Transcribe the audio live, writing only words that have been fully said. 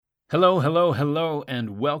Hello, hello, hello,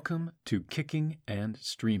 and welcome to Kicking and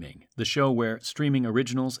Streaming, the show where streaming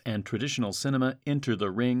originals and traditional cinema enter the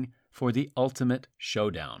ring for the ultimate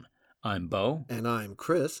showdown. I'm Beau. And I'm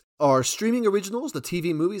Chris. Are streaming originals the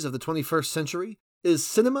TV movies of the 21st century? Is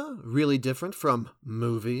cinema really different from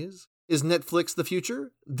movies? Is Netflix the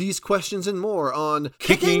future? These questions and more on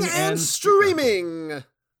Kicking and Streaming!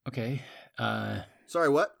 Okay, Sorry,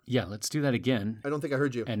 what? yeah, let's do that again. I don't think I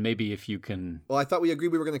heard you. And maybe if you can... Well, I thought we agreed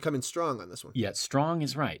we were going to come in strong on this one. Yeah, strong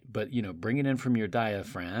is right, but, bring it in from your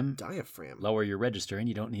diaphragm. Diaphragm? Lower your register, and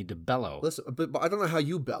you don't need to bellow. Listen, but I don't know how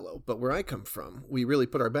you bellow, but where I come from, we really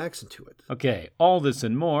put our backs into it. Okay, all this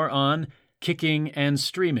and more on Kicking and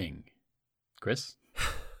Streaming. Chris?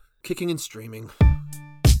 Kicking and Streaming.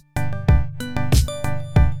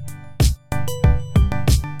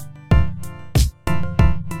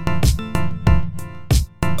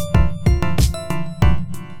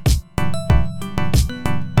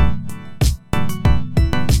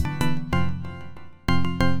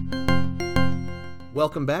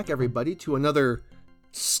 Welcome back, everybody, to another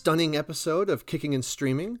stunning episode of Kicking and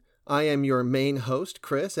Streaming. I am your main host,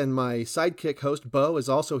 Chris, and my sidekick host, Beau, is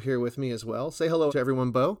also here with me as well. Say hello to everyone,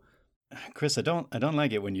 Beau. Chris, I don't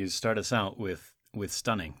like it when you start us out with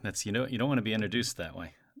stunning. That's you don't want to be introduced that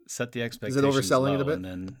way. Set the expectations overselling low it a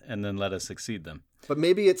bit? and then let us exceed them. But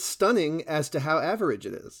maybe it's stunning as to how average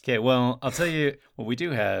it is. Okay, well, I'll tell you what we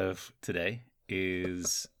do have today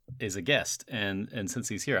is a guest, and since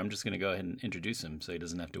he's here, I'm just going to go ahead and introduce him so he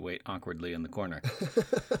doesn't have to wait awkwardly in the corner.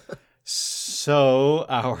 So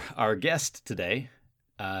our guest today,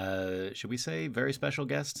 should we say very special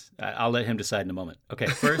guest? I'll let him decide in a moment. Okay,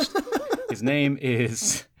 first, his name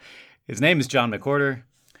is John McWhorter.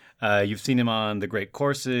 You've seen him on The Great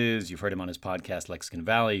Courses. You've heard him on his podcast Lexicon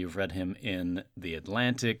Valley. You've read him in The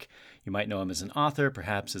Atlantic. You might know him as an author,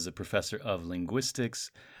 perhaps as a professor of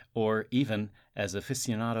linguistics, or even as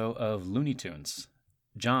aficionado of Looney Tunes.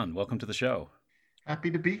 John, welcome to the show.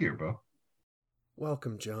 Happy to be here, Beau.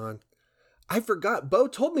 Welcome, John. I forgot. Beau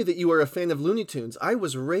told me that you were a fan of Looney Tunes. I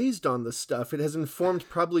was raised on this stuff. It has informed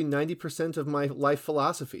probably 90% of my life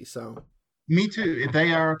philosophy, so... Me too.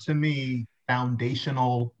 They are, to me,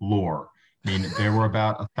 foundational lore. I mean, there were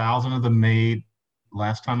about 1,000 of them made.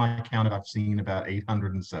 Last time I counted, I've seen about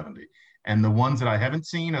 870. And the ones that I haven't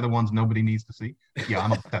seen are the ones nobody needs to see. Yeah,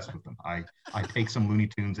 I'm obsessed with them. I take some Looney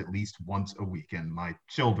Tunes at least once a week, and my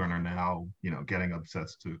children are now, getting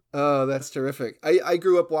obsessed too. Oh, that's terrific. I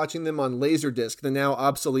grew up watching them on Laserdisc, the now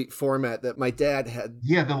obsolete format that my dad had.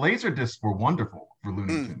 Yeah, the Laserdiscs were wonderful for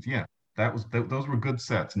Looney Tunes. Yeah, those were good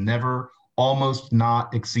sets. Never, almost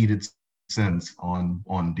not exceeded cents on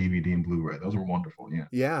DVD and Blu-ray. Those were wonderful.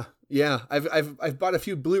 Yeah. Yeah. I've bought a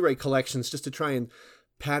few Blu-ray collections just to try and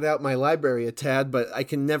pad out my library a tad, but I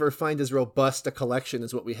can never find as robust a collection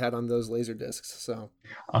as what we had on those Laserdiscs. So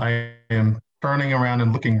I am turning around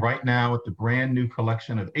and looking right now at the brand new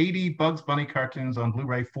collection of 80 Bugs Bunny cartoons on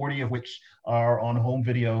Blu-ray, 40 of which are on home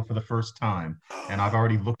video for the first time. And I've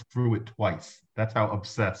already looked through it twice. That's how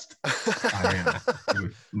obsessed I am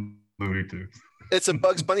with Looney Tunes. It's a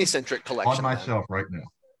Bugs Bunny centric collection. On my shelf right now.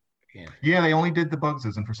 Yeah, they only did the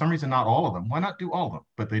Bugses, and for some reason, not all of them. Why not do all of them?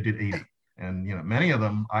 But they did 80. And, many of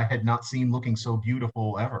them I had not seen looking so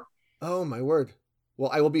beautiful ever. Oh, my word. Well,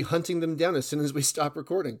 I will be hunting them down as soon as we stop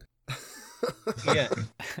recording. Yeah.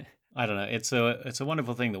 I don't know. It's a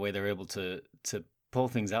wonderful thing the way they're able to pull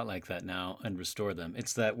things out like that now and restore them.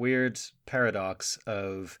 It's that weird paradox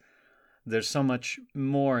of there's so much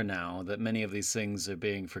more now that many of these things are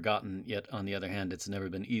being forgotten, yet on the other hand, it's never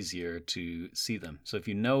been easier to see them. So if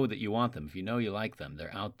you know that you want them, if you know you like them,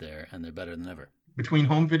 they're out there and they're better than ever. Between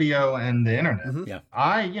home video and the internet. Mm-hmm. Yeah.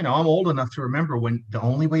 I'm old enough to remember when the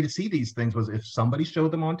only way to see these things was if somebody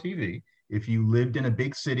showed them on TV. If you lived in a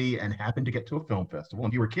big city and happened to get to a film festival,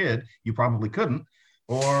 if you were a kid, you probably couldn't,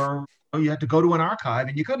 or you had to go to an archive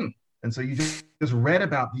and you couldn't. And so you just read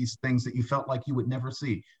about these things that you felt like you would never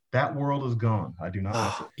see. That world is gone. I do not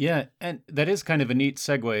miss it. Yeah, and that is kind of a neat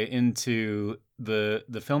segue into the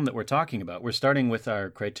film that we're talking about. We're starting with our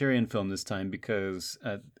Criterion film this time because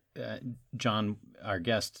John, our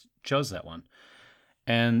guest, chose that one.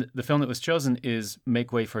 And the film that was chosen is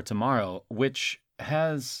Make Way for Tomorrow, which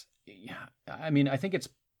has, I think it's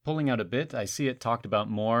pulling out a bit. I see it talked about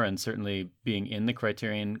more, and certainly being in the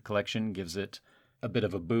Criterion collection gives it a bit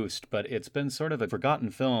of a boost, but it's been sort of a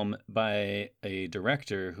forgotten film by a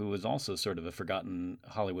director who was also sort of a forgotten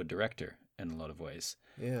Hollywood director in a lot of ways.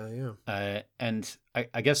 Yeah. And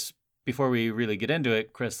I guess before we really get into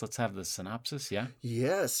it, Chris, let's have the synopsis, yeah?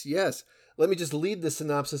 Yes. Let me just lead the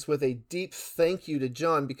synopsis with a deep thank you to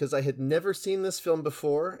John, because I had never seen this film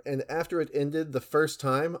before, and after it ended the first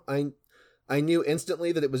time, I knew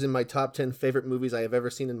instantly that it was in my top 10 favorite movies I have ever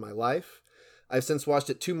seen in my life. I've since watched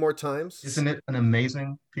it 2 more times. Isn't it an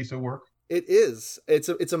amazing piece of work? It is. It's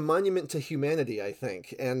a monument to humanity, I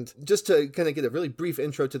think. And just to kind of get a really brief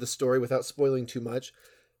intro to the story without spoiling too much,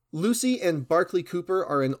 Lucy and Barclay Cooper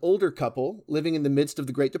are an older couple living in the midst of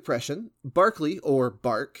the Great Depression. Barclay, or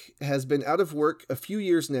Bark, has been out of work a few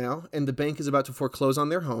years now, and the bank is about to foreclose on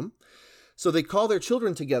their home. So they call their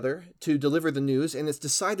children together to deliver the news, and it's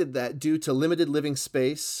decided that due to limited living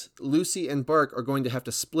space, Lucy and Bark are going to have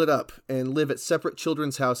to split up and live at separate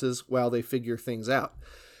children's houses while they figure things out.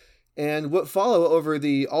 And what follow over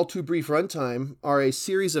the all-too-brief runtime are a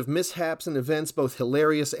series of mishaps and events, both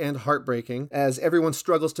hilarious and heartbreaking, as everyone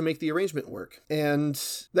struggles to make the arrangement work. And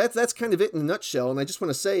that's kind of it in a nutshell, and I just want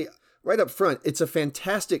to say, right up front, it's a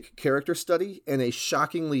fantastic character study and a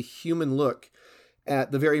shockingly human look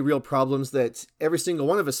at the very real problems that every single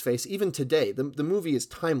one of us face, even today. The movie is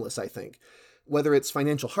timeless, I think. Whether it's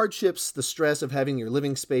financial hardships, the stress of having your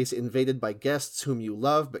living space invaded by guests whom you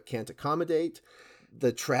love but can't accommodate,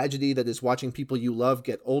 the tragedy that is watching people you love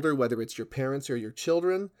get older, whether it's your parents or your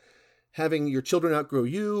children, having your children outgrow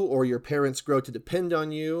you or your parents grow to depend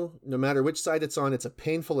on you. No matter which side it's on, it's a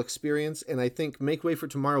painful experience, and I think Make Way for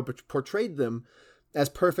Tomorrow portrayed them as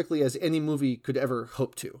perfectly as any movie could ever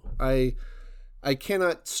hope to. I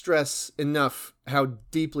cannot stress enough how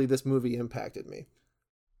deeply this movie impacted me.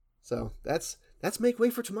 So that's Make Way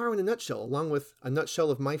for Tomorrow in a nutshell, along with a nutshell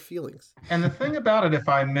of my feelings. And the thing about it, if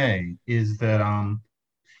I may, is that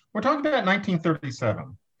we're talking about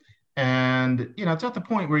 1937. And, it's at the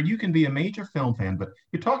point where you can be a major film fan, but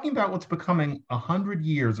you're talking about what's becoming 100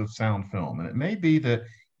 years of sound film. And it may be that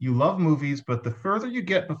you love movies, but the further you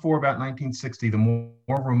get before about 1960, the more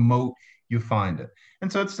remote you find it.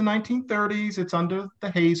 And so it's the 1930s. It's under the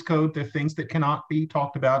Hays Code. There are things that cannot be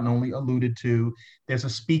talked about and only alluded to. There's a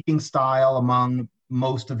speaking style among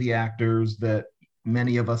most of the actors that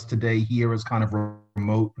many of us today hear as kind of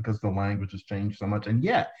remote because the language has changed so much. And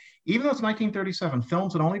yet, even though it's 1937,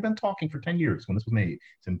 films had only been talking for 10 years when this was made.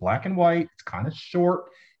 It's in black and white. It's kind of short.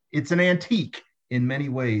 It's an antique in many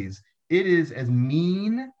ways. It is as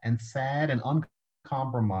mean and sad and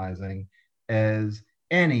uncompromising as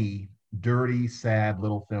any dirty, sad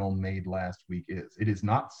little film made last week is. It is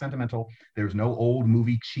not sentimental. There's no old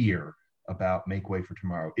movie cheer about Make Way for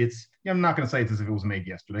Tomorrow. I'm not going to say it's as if it was made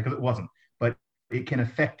yesterday, because it wasn't, but it can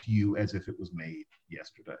affect you as if it was made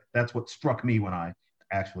yesterday. That's what struck me when I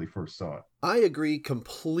actually first saw it. I agree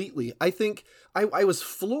completely. I think I was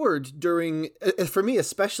floored during, for me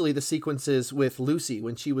especially, the sequences with Lucy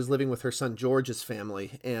when she was living with her son George's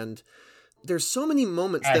family. And there's so many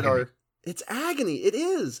moments that are, it's agony. It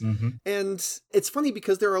is. Mm-hmm. And it's funny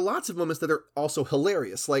because there are lots of moments that are also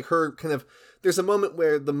hilarious. Like there's a moment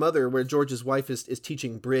where where George's wife is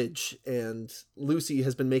teaching bridge, and Lucy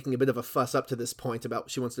has been making a bit of a fuss up to this point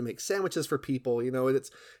about she wants to make sandwiches for people, and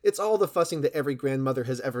it's all the fussing that every grandmother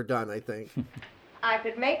has ever done, I think. I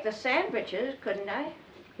could make the sandwiches, couldn't I?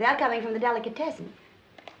 They're coming from the delicatessen.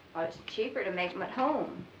 Well, it's cheaper to make them at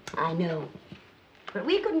home. I know. But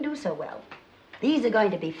we couldn't do so well. These are going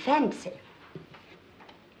to be fancy.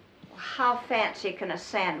 How fancy can a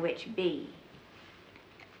sandwich be?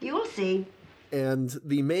 You'll see. And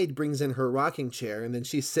the maid brings in her rocking chair, and then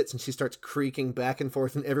she sits and she starts creaking back and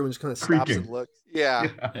forth, and everyone just kind of stops and looks. Yeah.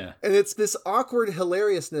 And it's this awkward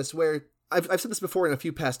hilariousness where, I've said this before in a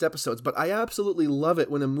few past episodes, but I absolutely love it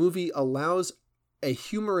when a movie allows a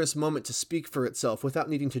humorous moment to speak for itself without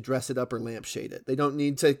needing to dress it up or lampshade it. They don't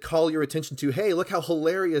need to call your attention to, hey, look how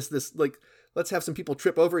hilarious this, let's have some people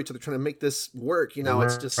trip over each other trying to make this work.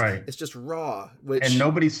 It's just raw. And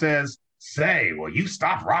nobody says, will you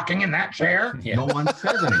stop rocking in that chair? Yeah. No one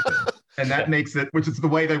says anything. And that makes it, which is the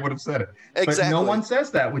way they would have said it. Exactly. But no one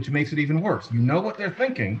says that, which makes it even worse. You know what they're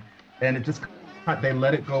thinking, and they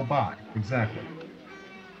let it go by. Exactly.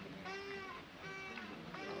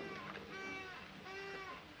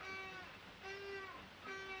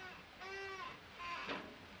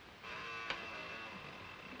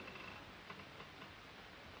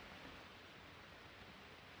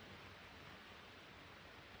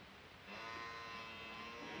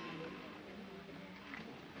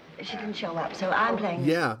 She didn't show up, so I'm playing.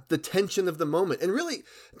 Yeah, the tension of the moment. And really,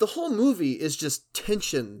 the whole movie is just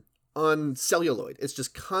tension on celluloid. It's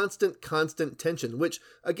just constant tension, which,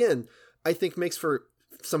 again, I think makes for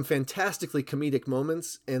some fantastically comedic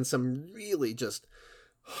moments and some really just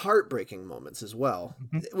heartbreaking moments as well,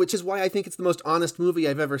 which is why I think it's the most honest movie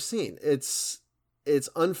I've ever seen. It's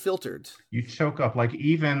unfiltered. You choke up, like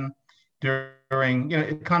even during,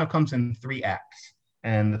 it kind of comes in three acts.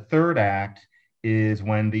 And the third act is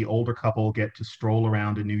when the older couple get to stroll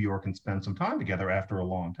around in New York and spend some time together after a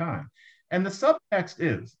long time. And the subtext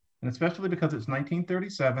is, and especially because it's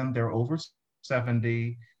 1937, they're over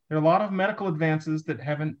 70. There are a lot of medical advances that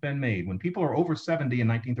haven't been made. When people are over 70 in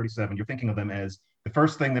 1937, you're thinking of them as the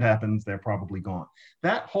first thing that happens, they're probably gone.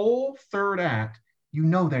 That whole third act,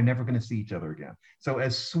 they're never going to see each other again. So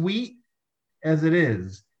as sweet as it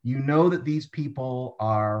is, that these people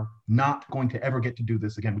are not going to ever get to do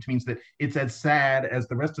this again, which means that it's as sad as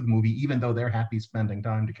the rest of the movie, even though they're happy spending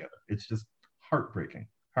time together. It's just heartbreaking.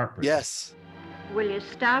 Yes. Will you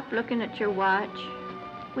stop looking at your watch?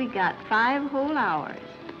 We got 5 whole hours.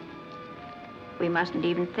 We mustn't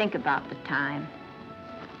even think about the time.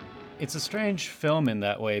 It's a strange film in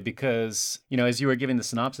that way because, as you were giving the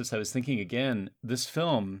synopsis, I was thinking again, this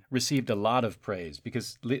film received a lot of praise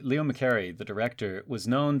because Leo McCarey, the director, was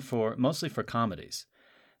known mostly for comedies.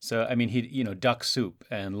 So, I mean, he, Duck Soup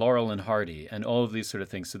and Laurel and Hardy and all of these sort of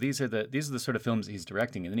things. So these are the sort of films he's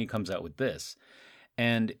directing, and then he comes out with this.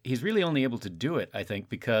 And he's really only able to do it, I think,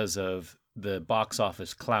 because of the box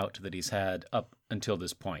office clout that he's had up until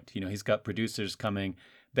this point. He's got producers coming,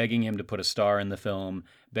 begging him to put a star in the film,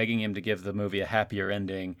 begging him to give the movie a happier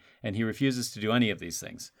ending, and he refuses to do any of these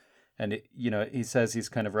things. And, he says he's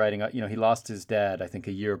kind of writing, he lost his dad, I think,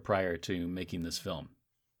 a year prior to making this film.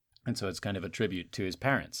 And so it's kind of a tribute to his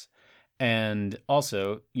parents. And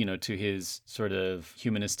also, to his sort of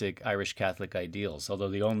humanistic Irish Catholic ideals, although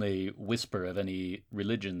the only whisper of any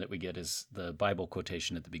religion that we get is the Bible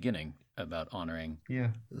quotation at the beginning about honoring. Yeah.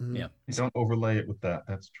 Mm-hmm. Yeah. They don't overlay it with that.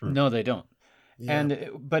 That's true. No, they don't. Yeah.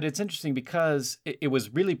 But it's interesting because it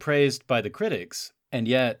was really praised by the critics, and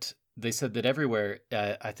yet they said that everywhere.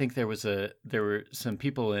 I think there were some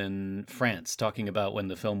people in France talking about when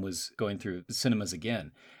the film was going through cinemas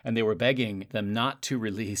again, and they were begging them not to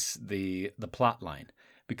release the plot line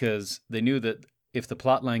because they knew that if the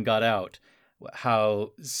plot line got out,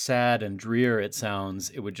 how sad and drear it sounds,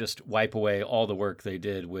 it would just wipe away all the work they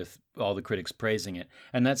did with all the critics praising it.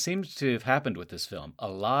 And that seems to have happened with this film. A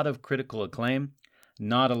lot of critical acclaim,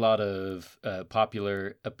 not a lot of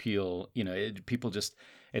popular appeal.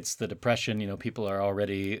 It's the Depression. People are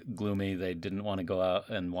already gloomy. They didn't want to go out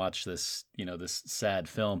and watch this, this sad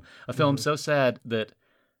film. A film so sad that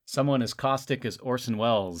someone as caustic as Orson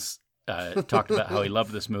Welles talked about how he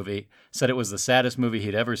loved this movie, said it was the saddest movie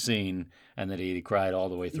he'd ever seen, and that he cried all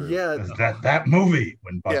the way through. Yeah, that movie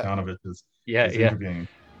when Bogdanovich is interviewing.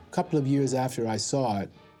 A couple of years after I saw it,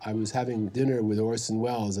 I was having dinner with Orson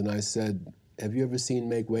Welles, and I said, "Have you ever seen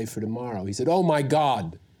Make Way for Tomorrow?" He said, "Oh my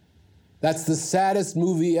God, that's the saddest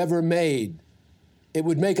movie ever made. It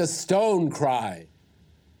would make a stone cry."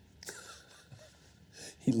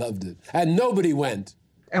 He loved it, and nobody went.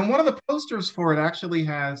 And one of the posters for it actually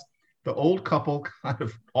has the old couple kind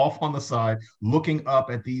of off on the side, looking up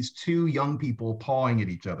at these two young people pawing at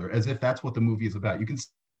each other, as if that's what the movie is about. You can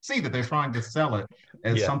see that they're trying to sell it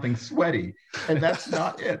as something sweaty, and that's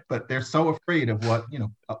not it. But they're so afraid of what,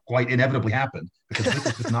 quite inevitably happened, because this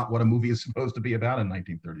is just not what a movie is supposed to be about in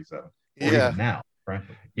 1937, or even now,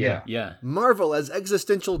 frankly. Yeah. Marvel as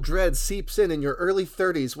existential dread seeps in your early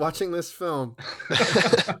 30s watching this film.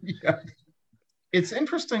 Yeah. It's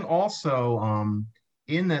interesting also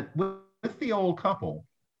in that with the old couple,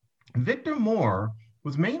 Victor Moore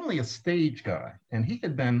was mainly a stage guy, and he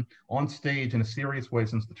had been on stage in a serious way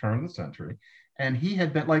since the turn of the century. And he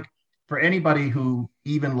had been, like, for anybody who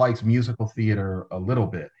even likes musical theater a little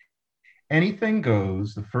bit, Anything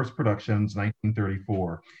Goes, the first productions,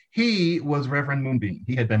 1934, he was Reverend Moonbeam.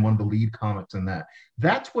 He had been one of the lead comics in that.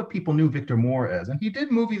 That's what people knew Victor Moore as. And he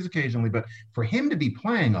did movies occasionally, but for him to be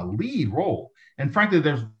playing a lead role, and frankly,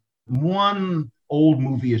 there's one old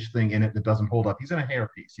movie-ish thing in it that doesn't hold up. He's in a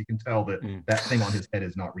hairpiece. You can tell that that thing on his head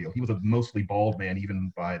is not real. He was a mostly bald man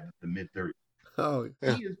even by the mid-30s. Oh,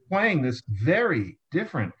 yeah. He is playing this very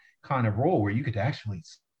different kind of role where you could actually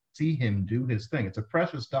see him do his thing. It's a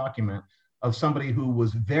precious document of somebody who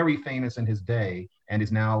was very famous in his day and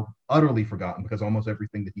is now utterly forgotten because almost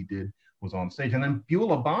everything that he did was on stage. And then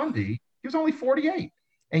Beulah Bondi, he was only 48.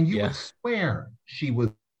 And you would swear she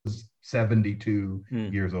was 72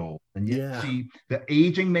 years old. And yet the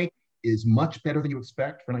aging makeup is much better than you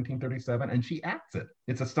expect for 1937. And she acts it.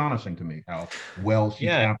 It's astonishing to me how well she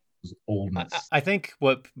captures oldness. I think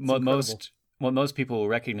what most people will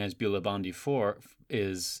recognize Beulah Bondi for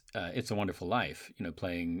is It's a Wonderful Life,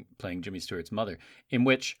 playing Jimmy Stewart's mother, in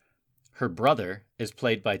which her brother is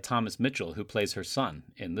played by Thomas Mitchell, who plays her son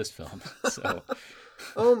in this film. So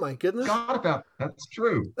Oh my goodness. Forgot about that. That's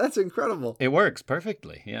true. That's incredible. It works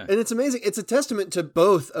perfectly, yeah. And it's amazing. It's a testament to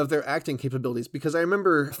both of their acting capabilities, because I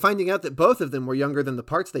remember finding out that both of them were younger than the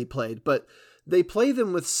parts they played, but they play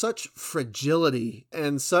them with such fragility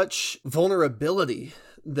and such vulnerability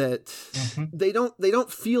that they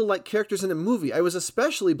don't feel like characters in a movie. I was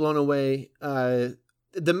especially blown away the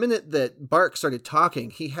minute that Bark started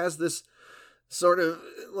talking. He has this sort of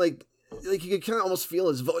like you could kind of almost feel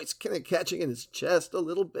his voice kind of catching in his chest a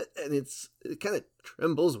little bit, and it kind of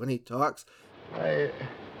trembles when he talks. I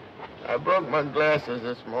broke my glasses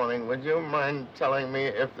this morning. Would you mind telling me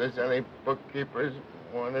if there's any bookkeepers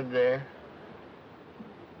wanted there?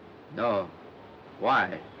 No.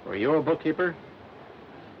 Why? Were you a bookkeeper?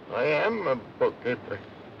 I am a bookkeeper.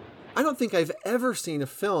 I don't think I've ever seen a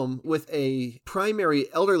film with a primary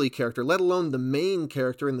elderly character, let alone the main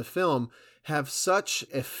character in the film, have such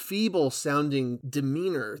a feeble-sounding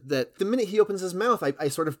demeanor that the minute he opens his mouth, I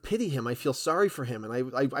sort of pity him. I feel sorry for him, and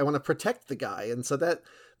I want to protect the guy. And so that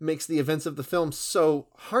makes the events of the film so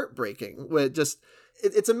heartbreaking.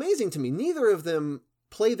 It's amazing to me. Neither of them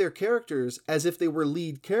play their characters as if they were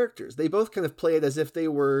lead characters. They both kind of play it as if they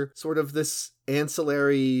were sort of this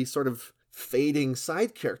ancillary, sort of fading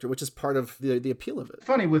side character, which is part of the appeal of it.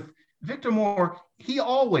 Funny, with Victor Moore, he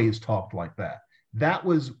always talked like that. That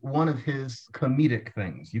was one of his comedic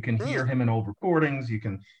things. You can hear him in old recordings. You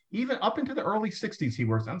can, even up into the early 60s, he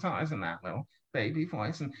works sometimes in that little baby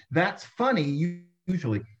voice. And that's funny,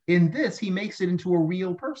 usually. In this, he makes it into a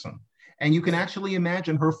real person. And you can actually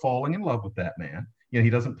imagine her falling in love with that man. He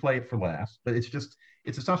doesn't play it for laughs, but it's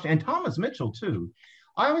astonishing. And Thomas Mitchell, too.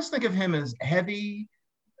 I always think of him as heavy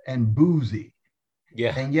and boozy.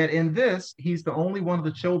 Yeah. And yet in this, he's the only one of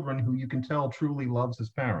the children who you can tell truly loves his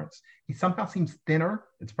parents. He somehow seems thinner.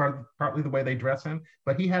 It's partly the way they dress him,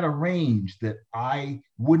 but he had a range that I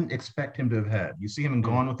wouldn't expect him to have had. You see him in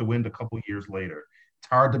Gone with the Wind a couple years later. It's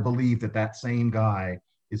hard to believe that same guy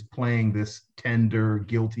is playing this tender,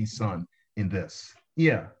 guilty son in this.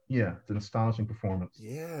 Yeah, it's an astonishing performance.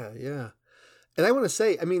 Yeah. And I want to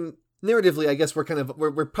say, I mean, narratively, I guess we're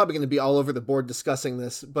probably going to be all over the board discussing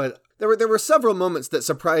this, but there were several moments that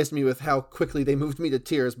surprised me with how quickly they moved me to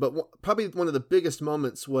tears. But probably one of the biggest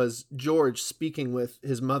moments was George speaking with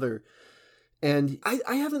his mother, and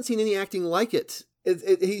I haven't seen any acting like it.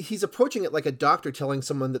 He's approaching it like a doctor telling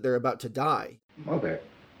someone that they're about to die. Mother,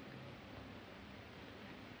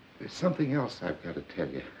 there's something else I've got to tell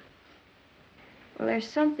you. Well, there's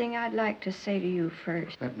something I'd like to say to you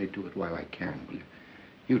first. Let me do it while I can, will you?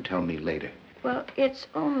 You tell me later. Well, it's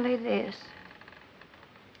only this.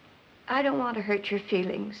 I don't want to hurt your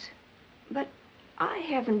feelings, but I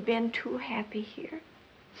haven't been too happy here.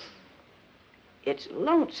 It's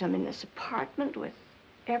lonesome in this apartment with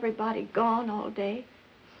everybody gone all day.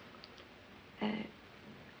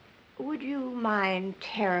 Would you mind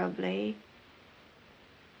terribly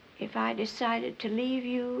if I decided to leave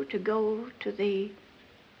you to go to the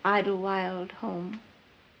Idlewild home?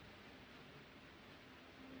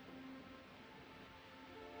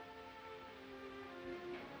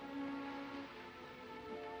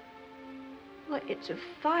 Well, it's a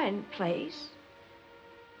fine place.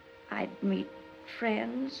 I'd meet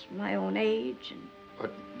friends my own age and...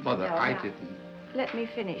 But, Mother, No, I now, didn't... Let me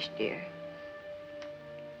finish, dear.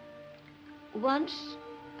 Once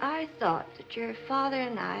I thought that your father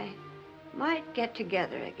and I might get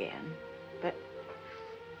together again, but...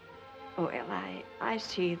 Well, I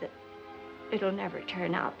see that it'll never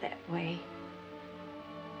turn out that way.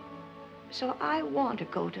 So I want to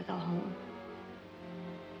go to the home.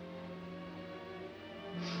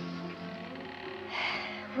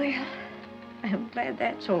 Well, I'm glad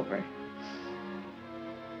that's over.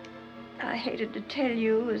 I hated to tell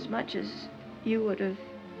you as much as you would have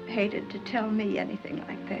hated to tell me anything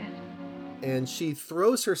like that. And she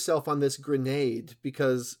throws herself on this grenade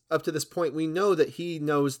because up to this point we know that he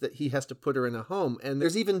knows that he has to put her in a home. And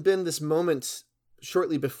there's even been this moment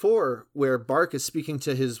shortly before where Bark is speaking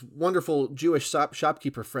to his wonderful Jewish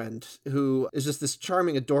shopkeeper friend, who is just this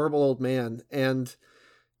charming, adorable old man. And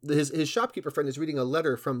his shopkeeper friend is reading a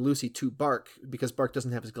letter from Lucy to Bark because Bark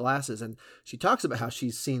doesn't have his glasses. And she talks about how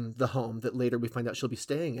she's seen the home that later we find out she'll be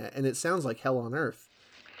staying at. And it sounds like hell on earth.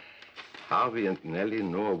 Harvey and Nellie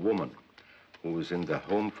know a woman who is in the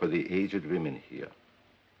home for the aged women here.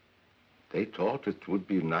 They thought it would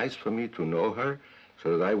be nice for me to know her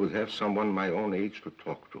so that I would have someone my own age to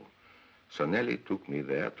talk to. So Nellie took me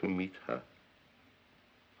there to meet her.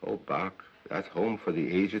 Oh, Bark, that home for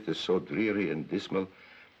the aged is so dreary and dismal.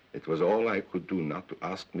 It was all I could do not to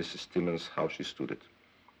ask Mrs. Timmons how she stood it.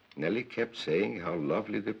 Nellie kept saying how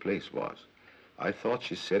lovely the place was. I thought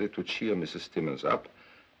she said it to cheer Mrs. Timmons up,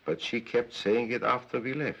 but she kept saying it after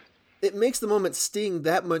we left. It makes the moment sting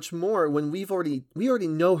that much more when we already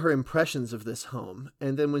know her impressions of this home.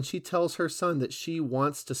 And then when she tells her son that she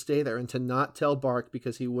wants to stay there and to not tell Bark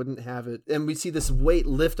because he wouldn't have it. And we see this weight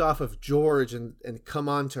lift off of George and come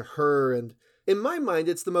on to her. And in my mind,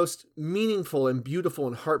 it's the most meaningful and beautiful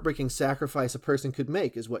and heartbreaking sacrifice a person could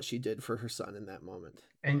make is what she did for her son in that moment.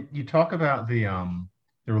 And you talk about the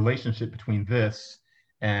relationship between this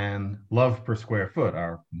and Love Per Square Foot,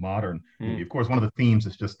 our modern movie. Of course, one of the themes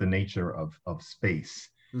is just the nature of space.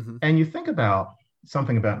 Mm-hmm. And you think about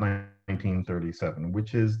something about 1937,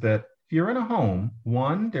 which is that if you're in a home,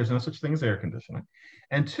 one, there's no such thing as air conditioning.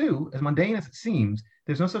 And two, as mundane as it seems,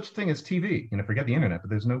 there's no such thing as TV. You know, forget the internet,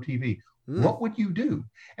 but there's no TV. What would you do?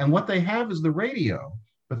 And what they have is the radio.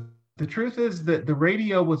 But the truth is that the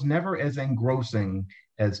radio was never as engrossing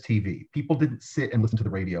as TV. People didn't sit and listen to the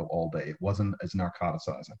radio all day. It wasn't as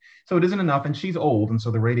narcoticizing. So it isn't enough. And she's old. And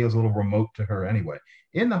so the radio is a little remote to her anyway.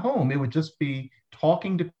 In the home, it would just be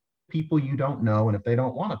talking to people you don't know. And if they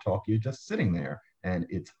don't want to talk, you're just sitting there and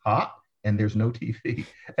it's hot and there's no TV.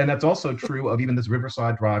 And that's also true of even this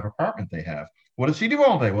Riverside Drive apartment they have. What does she do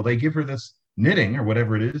all day? Well, they give her this knitting or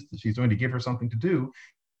whatever it is that she's going to give her something to do.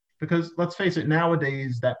 Because let's face it,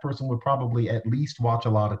 nowadays, that person would probably at least watch a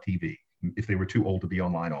lot of TV if they were too old to be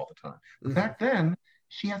online all the time. But back then,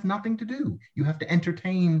 she has nothing to do. You have to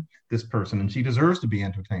entertain this person, and she deserves to be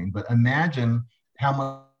entertained. But imagine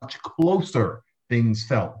how much closer things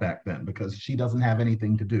felt back then because she doesn't have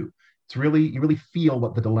anything to do. It's really, you really feel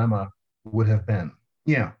what the dilemma would have been.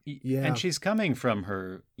 Yeah. And she's coming from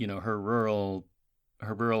her, her rural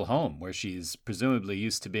home where she's presumably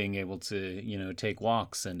used to being able to, take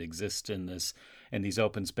walks and exist in these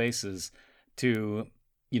open spaces to,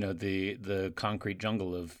 the concrete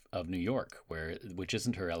jungle of New York, which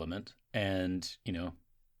isn't her element, and,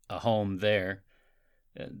 a home there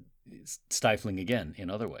stifling again in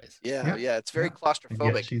other ways. Yeah. It's very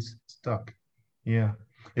claustrophobic. Yeah, she's stuck. Yeah.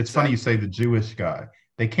 It's funny you say the Jewish guy.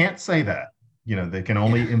 They can't say that. They can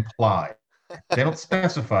only imply. They don't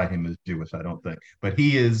specify him as Jewish, I don't think. But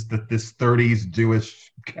he is this 30s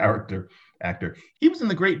Jewish actor. He was in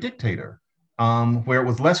The Great Dictator, where it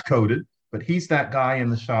was less coded, but he's that guy in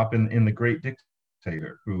the shop in The Great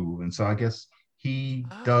Dictator and so I guess he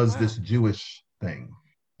does this Jewish thing.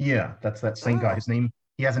 Yeah, that's that same guy. His name,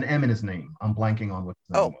 he has an M in his name. I'm blanking on what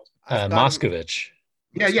his name was. Moscovich.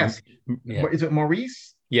 Yeah, yes. Yeah. Is it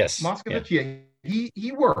Maurice? Yes. Moscovich? Yeah.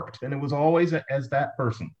 He worked, and it was always as that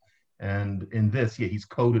person. And in this, he's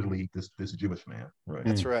codedly this Jewish man. Right.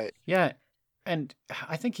 That's right. Yeah. And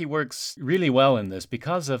I think he works really well in this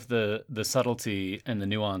because of the subtlety and the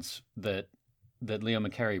nuance that Leo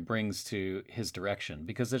McCarey brings to his direction,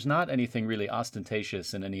 because there's not anything really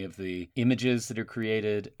ostentatious in any of the images that are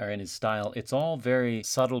created or in his style. It's all very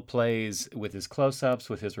subtle plays with his close-ups,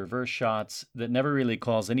 with his reverse shots that never really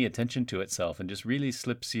calls any attention to itself and just really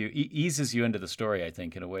eases you into the story, I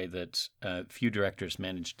think, in a way that few directors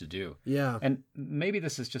manage to do. Yeah. And maybe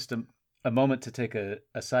this is just a moment to take a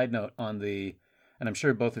side note on and I'm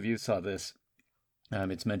sure both of you saw this,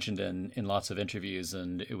 it's mentioned in lots of interviews,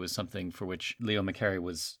 and it was something for which Leo McCarey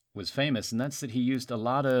was famous, and that's that he used a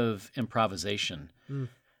lot of improvisation,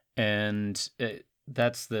 and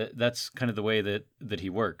that's kind of the way that he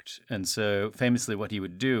worked. And so famously, what he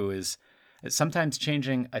would do is sometimes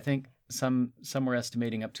changing. I think some were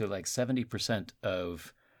estimating up to like 70%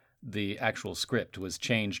 of the actual script was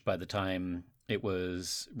changed by the time it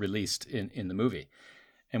was released in the movie.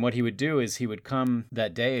 And what he would do is he would come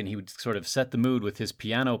that day and he would sort of set the mood with his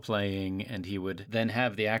piano playing, and he would then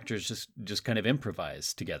have the actors just kind of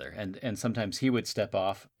improvise together. And sometimes he would step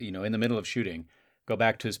off, in the middle of shooting, go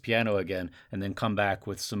back to his piano again, and then come back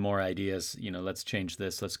with some more ideas. Let's change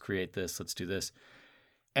this, let's create this, let's do this.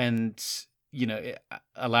 And,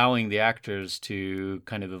 allowing the actors to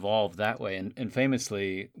kind of evolve that way. And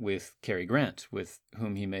famously with Cary Grant, with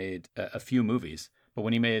whom he made a few movies. But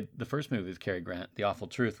when he made the first movie with Cary Grant, The Awful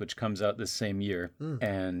Truth, which comes out this same year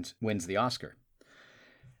and wins the Oscar.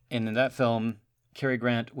 And in that film, Cary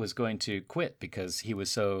Grant was going to quit because he was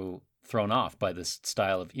so thrown off by this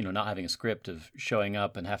style of, not having a script, of showing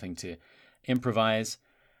up and having to improvise.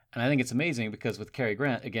 And I think it's amazing because with Cary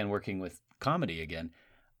Grant, again, working with comedy again,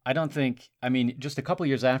 just a couple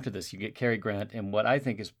years after this, you get Cary Grant in what I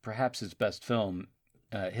think is perhaps his best film,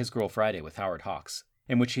 His Girl Friday with Howard Hawks,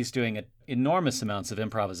 in which he's doing enormous amounts of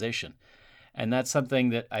improvisation. And that's something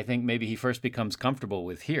that I think maybe he first becomes comfortable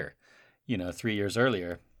with here, 3 years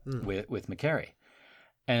earlier with McCarey.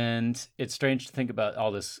 And it's strange to think about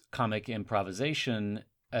all this comic improvisation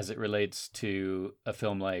as it relates to a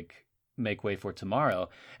film like Make Way for Tomorrow.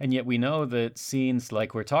 And yet we know that scenes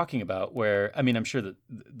like we're talking about where, I mean, I'm sure that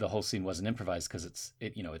the whole scene wasn't improvised because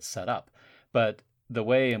it's set up. But the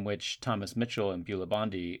way in which Thomas Mitchell and Beulah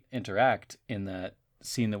Bondi interact in that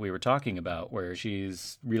scene that we were talking about, where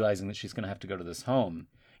she's realizing that she's going to have to go to this home,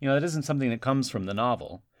 that isn't something that comes from the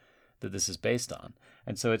novel that this is based on.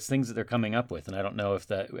 And so it's things that they're coming up with. And I don't know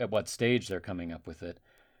at what stage they're coming up with it.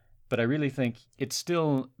 But I really think it's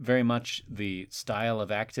still very much the style of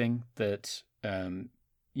acting that,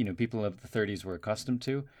 people of the 30s were accustomed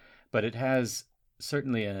to. But it has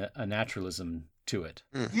certainly a naturalism to it.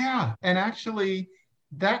 Yeah. And actually,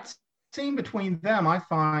 that scene between them, I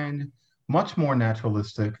find much more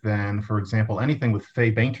naturalistic than, for example, anything with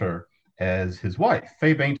Faye Bainter as his wife.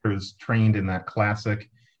 Faye Bainter is trained in that classic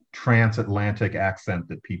transatlantic accent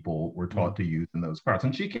that people were taught to use in those parts.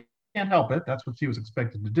 And she can't help it. That's what she was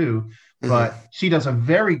expected to do. But she does a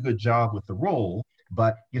very good job with the role.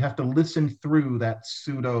 But you have to listen through that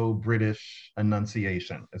pseudo-British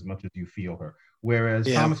enunciation as much as you feel her. Whereas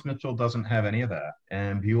Thomas Mitchell doesn't have any of that.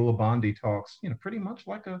 And Beulah Bondi talks, pretty much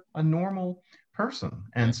like a normal person.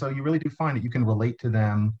 And so you really do find that you can relate to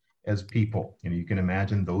them as people. You can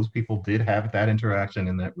imagine those people did have that interaction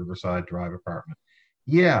in that Riverside Drive apartment.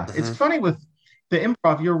 Yeah, it's funny with the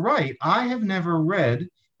improv. You're right. I have never read,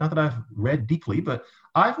 not that I've read deeply, but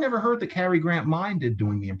I've never heard that Cary Grant minded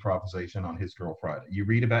doing the improvisation on His Girl Friday. You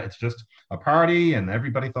read about it's just a party and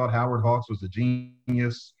everybody thought Howard Hawks was a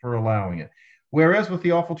genius for allowing it. Whereas with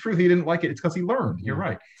The Awful Truth, he didn't like it. It's because he learned. You're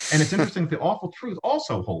right. And it's interesting, The Awful Truth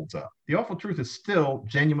also holds up. The Awful Truth is still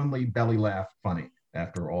genuinely belly laugh funny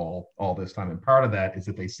after all this time. And part of that is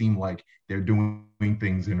that they seem like they're doing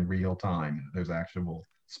things in real time. There's actual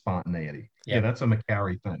spontaneity. Yeah, that's a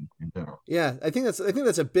McCarey thing in general. Yeah, I think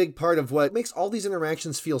that's a big part of what makes all these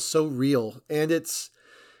interactions feel so real. And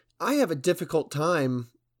I have a difficult time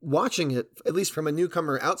watching it, at least from a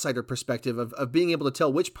newcomer outsider perspective, of being able to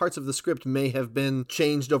tell which parts of the script may have been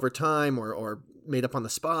changed over time or made up on the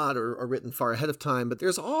spot or written far ahead of time. But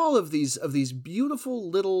there's all of these beautiful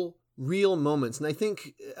little real moments. And I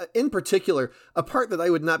think in particular, a part that I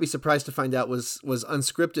would not be surprised to find out was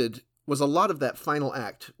unscripted was a lot of that final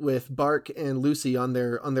act with Bark and Lucy on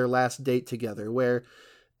their last date together, where,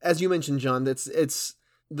 as you mentioned, John, it's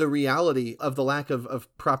the reality of the lack of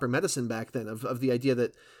proper medicine back then, of the idea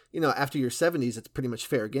that, after your 70s, it's pretty much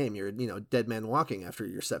fair game. You're, dead man walking after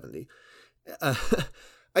you're 70.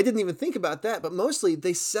 I didn't even think about that, but mostly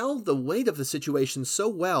they sell the weight of the situation so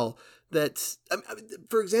well that,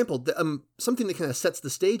 for example, something that kind of sets the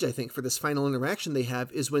stage, I think, for this final interaction they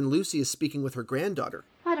have is when Lucy is speaking with her granddaughter.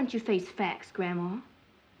 Why don't you face facts, Grandma?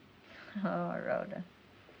 Oh, Rhoda.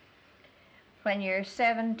 When you're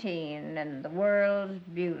 17 and the world's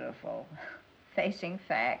beautiful, facing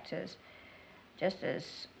facts is just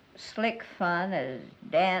as slick fun as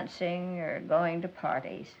dancing or going to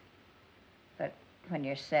parties. But when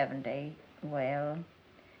you're 70, well,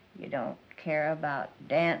 you don't care about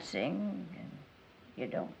dancing and you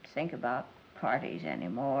don't think about parties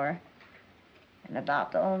anymore. And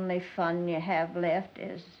about the only fun you have left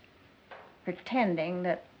is pretending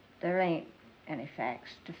that there ain't any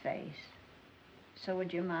facts to face. So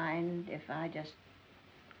would you mind if I just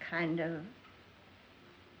kind of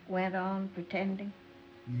went on pretending?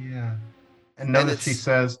 Yeah. And notice she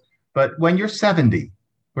says, but when you're 70,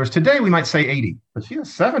 whereas today we might say 80, but she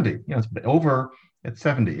is 70. It's over at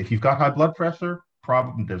 70. If you've got high blood pressure,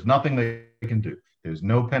 probably there's nothing they can do. There's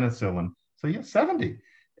no penicillin. So yeah, 70.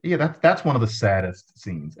 Yeah, that's one of the saddest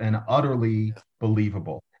scenes and utterly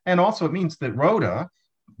believable. And also it means that Rhoda,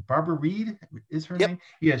 Barbara Reed is her name.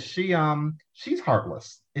 Yeah, she's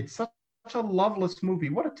heartless. It's such a loveless movie.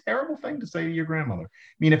 What a terrible thing to say to your grandmother.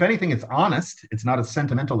 I mean, if anything, it's honest. It's not as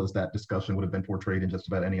sentimental as that discussion would have been portrayed in just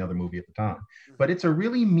about any other movie at the time. But it's a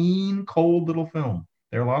really mean, cold little film.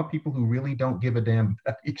 There are a lot of people who really don't give a damn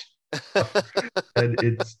about each other. And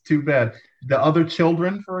it's too bad. The other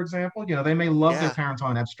children, for example, they may love their parents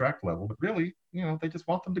on an abstract level, but really, they just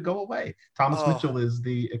want them to go away. Thomas Mitchell is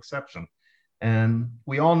the exception. And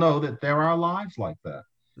we all know that there are lives like that.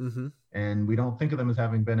 Mm-hmm. And we don't think of them as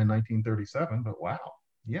having been in 1937, but wow.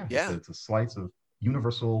 Yeah. It's a slice of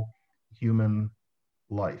universal human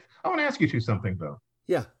life. I want to ask you two something, though.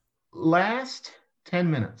 Yeah. Last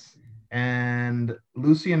 10 minutes, and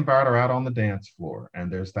Lucy and Bart are out on the dance floor,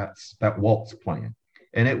 and there's that waltz playing.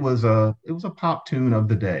 And it was a pop tune of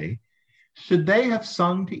the day. Should they have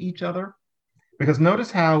sung to each other? Because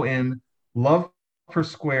notice how in Love Per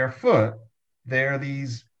Square Foot, there are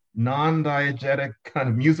these non-diegetic kind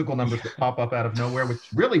of musical numbers that pop up out of nowhere, which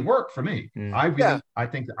really work for me. I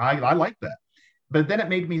think I like that. But then it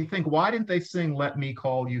made me think, why didn't they sing "Let Me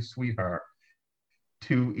Call You Sweetheart"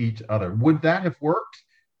 to each other? Would that have worked?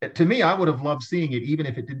 To me, I would have loved seeing it, even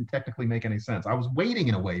if it didn't technically make any sense. I was waiting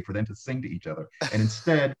in a way for them to sing to each other, and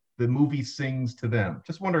instead the movie sings to them.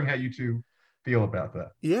 Just wondering how you two feel about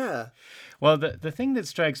that. Yeah. Well, the thing that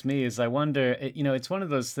strikes me is I wonder, it's one of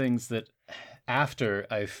those things that after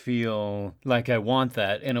I feel like I want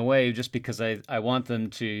that in a way, just because I want them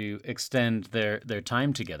to extend their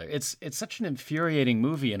time together. It's such an infuriating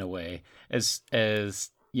movie in a way, as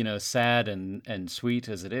sad and sweet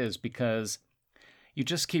as it is, because you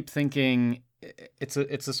just keep thinking it's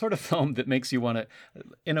a sort of film that makes you want to,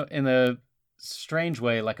 in a strange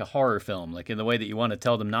way, like a horror film, like in the way that you want to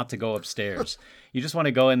tell them not to go upstairs. You just want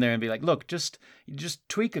to go in there and be like, look, just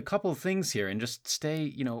tweak a couple of things here and just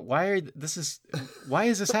stay, why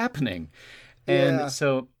is this happening? And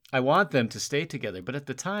so I want them to stay together. But at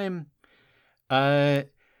the time, I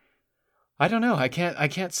don't know. I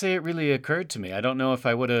can't say it really occurred to me. I don't know if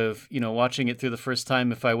I would have, watching it through the first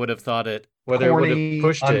time, if I would have thought it, whether Corny, it would have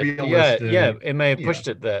pushed it. Yeah, it may have pushed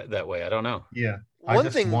it that way. I don't know. Yeah. I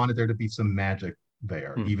just wanted there to be some magic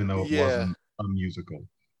there, even though it wasn't a musical.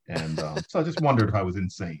 And so I just wondered if I was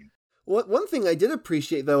insane. One thing I did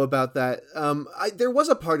appreciate, though, about that, there was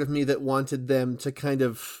a part of me that wanted them to kind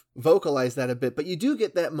of vocalize that a bit, but you do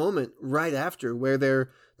get that moment right after where they're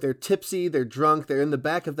tipsy, they're drunk, they're in the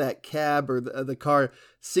back of that cab or the car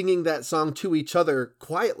singing that song to each other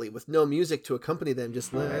quietly with no music to accompany them.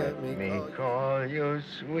 Just let me call you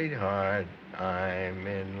sweetheart. I'm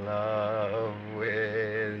in love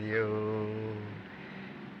with you.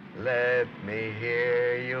 Let me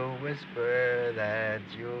hear you whisper that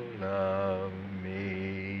you love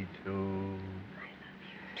me too.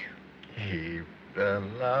 Keep the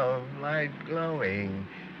love light glowing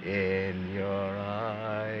in your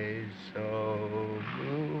eyes so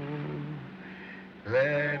blue.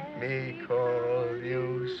 Let me call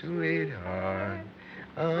you sweetheart.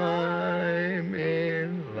 I'm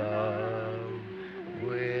in love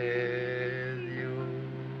with you.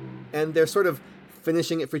 And they're sort of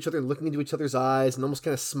finishing it for each other and looking into each other's eyes and almost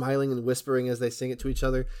kind of smiling and whispering as they sing it to each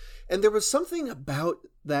other. And there was something about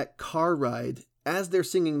that car ride as they're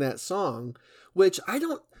singing that song, which I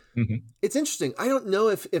don't... Mm-hmm. It's interesting. I don't know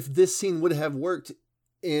if this scene would have worked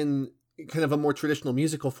in kind of a more traditional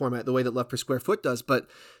musical format, the way that Love Per Square Foot does, but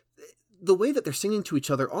the way that they're singing to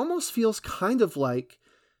each other almost feels kind of like,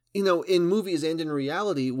 in movies and in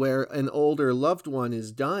reality, where an older loved one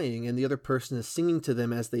is dying and the other person is singing to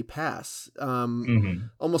them as they pass.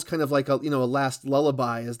 Almost kind of like a last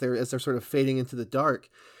lullaby as they're sort of fading into the dark.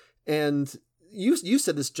 And you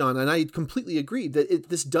said this, John, and I completely agree that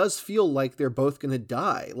this does feel like they're both going to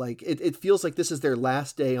die. Like it feels like this is their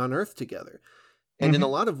last day on Earth together. And in a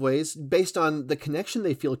lot of ways, based on the connection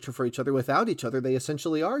they feel for each other, without each other, they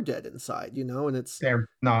essentially are dead inside, and they're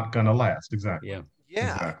not going to last. Exactly. Yeah.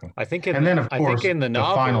 Exactly. I think in the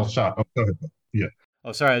novel, final shot. Oh, go ahead. Yeah.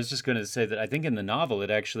 Oh, sorry. I was just going to say that I think in the novel, it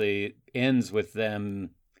actually ends with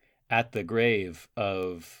them at the grave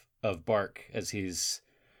of Bark, as he's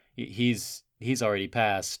already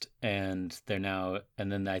passed, and then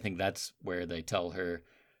I think that's where they tell her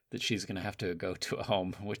that she's going to have to go to a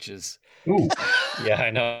home, which is, yeah,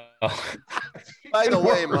 I know. By the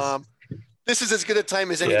way, Mom, this is as good a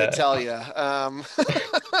time as any to tell you.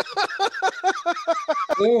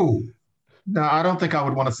 No, I don't think I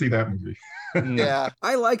would want to see that movie. Yeah.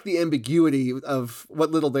 I like the ambiguity of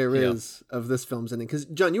what little there is of this film's ending. Because,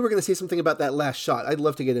 John, you were going to say something about that last shot. I'd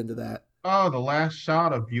love to get into that. Oh, the last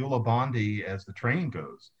shot of Beulah Bondi as the train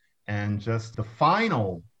goes, and just the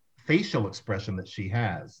final facial expression that she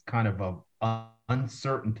has, kind of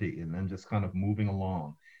uncertainty, and then just kind of moving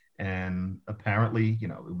along. And apparently,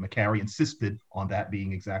 McCarey insisted on that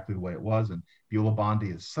being exactly the way it was. And Beulah Bondi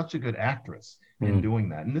is such a good actress in doing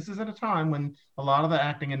that. And this is at a time when a lot of the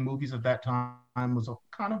acting in movies of that time was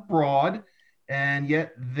kind of broad. And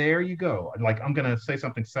yet there you go. Like, I'm going to say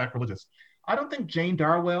something sacrilegious. I don't think Jane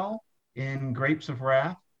Darwell in Grapes of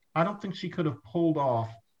Wrath, I don't think she could have pulled off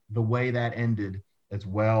the way that ended as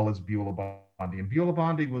well as Beulah Bondi. And Beulah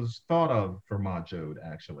Bondi was thought of for Ma Jode,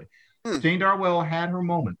 actually. Jane Darwell had her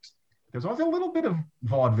moments. There's also a little bit of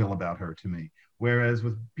vaudeville about her to me. Whereas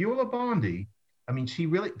with Beulah Bondi, I mean, she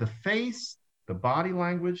really, the face, the body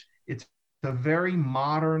language, it's a very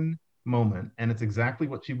modern moment. And it's exactly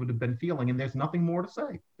what she would have been feeling. And there's nothing more to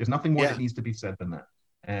say. There's nothing more that needs to be said than that.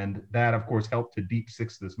 And that, of course, helped to deep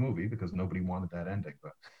six this movie because nobody wanted that ending.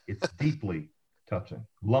 But it's deeply touching.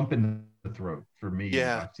 Lump in the throat for me.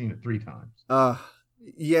 Yeah. I've seen it 3 times.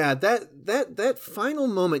 Yeah, that final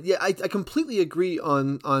moment. Yeah, I completely agree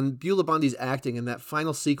on Beulah Bondi's acting in that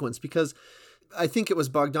final sequence, because I think it was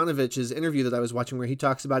Bogdanovich's interview that I was watching where he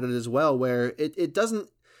talks about it as well, where it doesn't,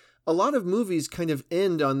 a lot of movies kind of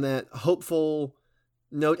end on that hopeful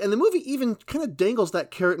note. And the movie even kind of dangles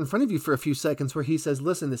that carrot in front of you for a few seconds where he says,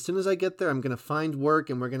 listen, as soon as I get there, I'm going to find work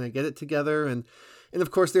and we're going to get it together. And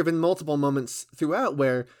of course, there have been multiple moments throughout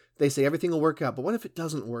where they say everything will work out. But what if it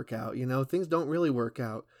doesn't work out? You know, things don't really work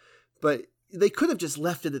out. But they could have just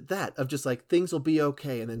left it at that, of just like, things will be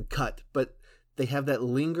okay, and then cut. But they have that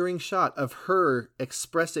lingering shot of her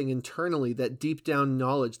expressing internally that deep down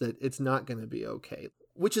knowledge that it's not going to be okay.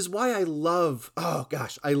 Which is why I love,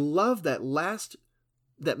 I love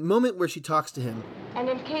that moment where she talks to him. And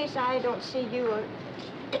in case I don't see you,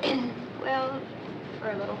 well,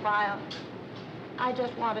 for a little while, I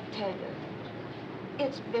just want to tell you,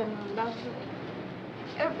 it's been lovely.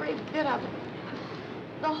 Every bit of it.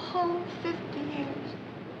 The whole 50 years.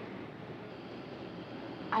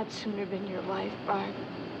 I'd sooner been your wife, Barb,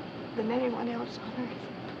 than anyone else on earth.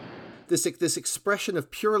 This expression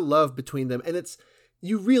of pure love between them, and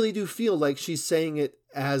you really do feel like she's saying it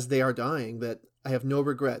as they are dying, that I have no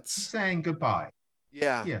regrets. Saying goodbye.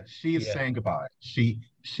 Yeah. Yeah, she is saying goodbye. She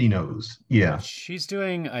knows. Yeah. She's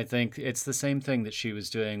doing, I think, it's the same thing that she was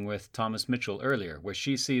doing with Thomas Mitchell earlier, where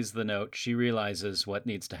she sees the note, she realizes what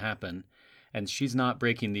needs to happen, and she's not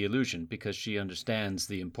breaking the illusion because she understands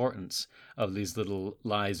the importance of these little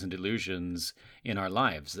lies and illusions in our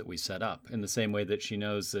lives that we set up, in the same way that she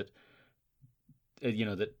knows that,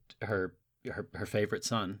 that her favorite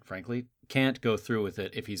son, frankly, can't go through with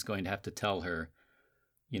it if he's going to have to tell her,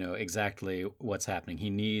 exactly what's happening. He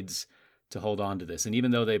needs to hold on to this. And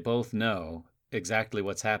even though they both know exactly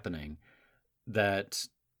what's happening, that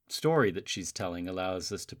story that she's telling allows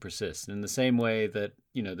this to persist. In the same way that,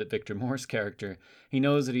 that Victor Moore's character, he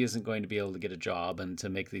knows that he isn't going to be able to get a job and to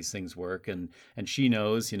make these things work. And she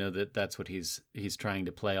knows, that that's what he's trying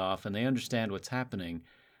to play off, and they understand what's happening.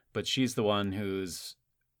 But she's the one who's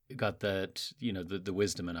got that, the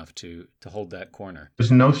wisdom enough to hold that corner.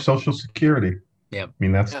 There's no social security. Yeah. I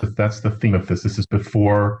mean, that's the theme of this. This is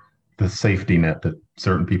before the safety net that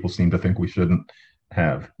certain people seem to think we shouldn't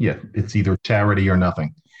have. Yeah, it's either charity or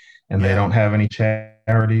nothing. And they don't have any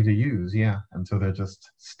charity to use. Yeah. And so they're just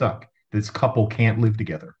stuck. This couple can't live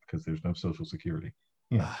together because there's no social security.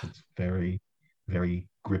 Yeah. It's very, very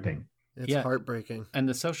gripping. It's heartbreaking. And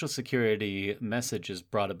the Social Security message is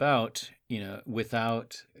brought about,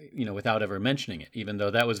 without ever mentioning it, even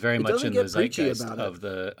though that was very much in the zeitgeist of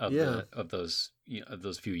those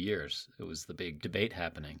few years. It was the big debate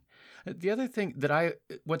happening. The other thing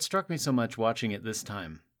what struck me so much watching it this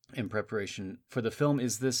time in preparation for the film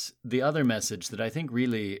is the other message that I think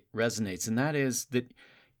really resonates, and that is that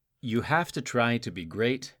you have to try to be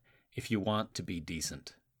great if you want to be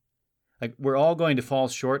decent. Like, we're all going to fall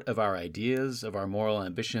short of our ideas, of our moral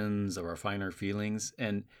ambitions, of our finer feelings.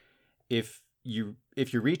 And if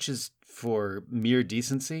your reach is for mere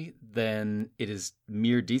decency, then it is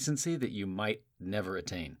mere decency that you might never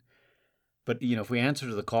attain. But, if we answer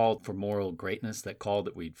to the call for moral greatness, that call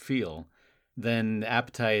that we feel, then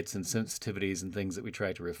appetites and sensitivities and things that we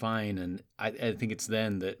try to refine, and I think it's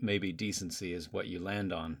then that maybe decency is what you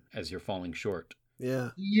land on as you're falling short. Yeah.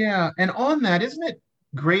 Yeah. And on that, isn't it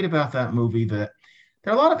great about that movie that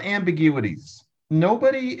there are a lot of ambiguities?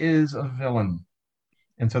 Nobody is a villain.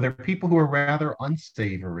 And so there are people who are rather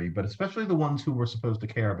unsavory, but especially the ones who we're supposed to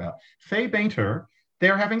care about. Faye Bainter,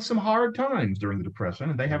 they're having some hard times during the Depression,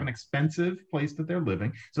 and they have an expensive place that they're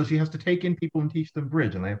living. So she has to take in people and teach them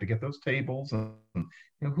bridge, and they have to get those tables.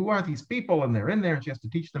 And who are these people? And they're in there, and she has to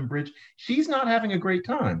teach them bridge. She's not having a great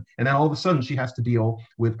time. And then all of a sudden, she has to deal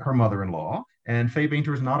with her mother-in-law. And Faye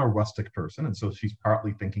Bainter is not a rustic person, and so she's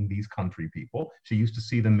partly thinking these country people. She used to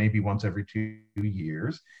see them maybe once every 2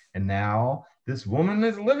 years, and now this woman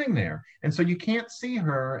is living there. And so you can't see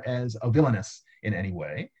her as a villainess in any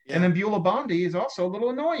way. Yeah. And then Beulah Bondi is also a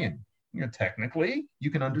little annoying. Technically,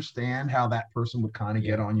 you can understand how that person would kind of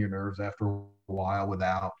get on your nerves after a while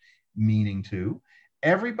without meaning to.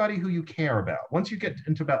 Everybody who you care about, once you get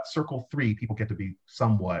into about circle 3, people get to be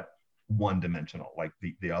somewhat one-dimensional, like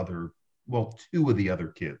the other, well, 2 of the other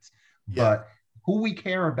kids. Yeah. But who we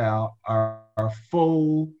care about are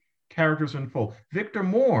full characters in full. Victor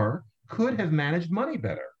Moore could have managed money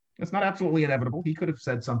better. It's not absolutely inevitable. He could have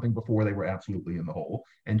said something before they were absolutely in the hole,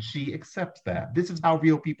 and she accepts that. This is how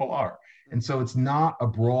real people are. And so it's not a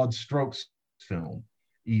broad strokes film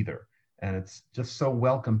either. And it's just so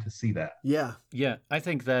welcome to see that. Yeah. Yeah, I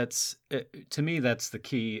think to me, that's the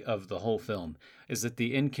key of the whole film, is that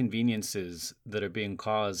the inconveniences that are being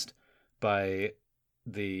caused by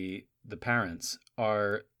the parents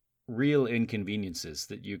are real inconveniences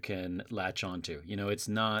that you can latch onto. It's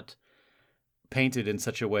not painted in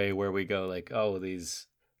such a way where we go like, oh, these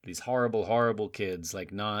horrible, horrible kids,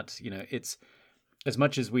 like not, it's as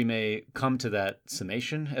much as we may come to that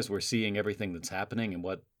summation as we're seeing everything that's happening and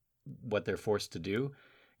what they're forced to do,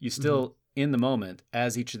 you still, in the moment,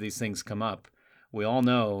 as each of these things come up, we all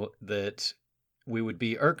know that we would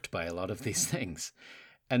be irked by a lot of these things.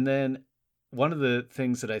 And then one of the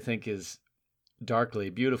things that I think is darkly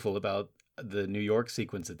beautiful about the New York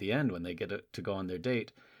sequence at the end when they get to go on their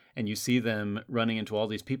date, and you see them running into all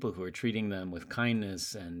these people who are treating them with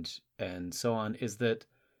kindness and so on, is that,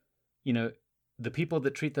 the people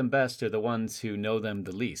that treat them best are the ones who know them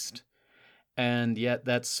the least. And yet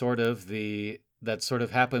that sort of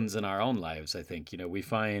happens in our own lives, I think. We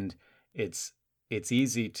find it's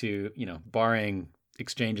easy to, barring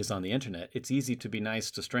exchanges on the internet, it's easy to be nice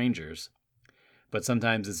to strangers. But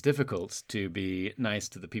sometimes it's difficult to be nice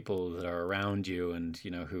to the people that are around you and,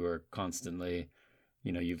 who are constantly,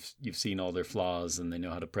 you've seen all their flaws and they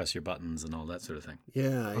know how to press your buttons and all that sort of thing.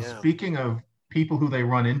 Yeah, well, speaking of people who they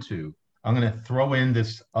run into, I'm going to throw in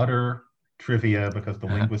this utter trivia because the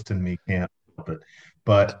linguist in me can't help it.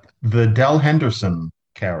 But the Del Henderson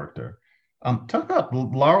character, talk about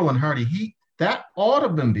Laurel and Hardy. That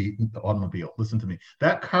automobile, listen to me,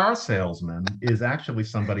 that car salesman is actually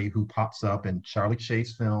somebody who pops up in Charlie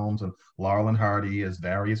Chase films and Laurel and Hardy as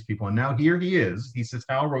various people. And now here he is. He's this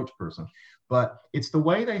Hal Roach person. But it's the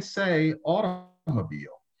way they say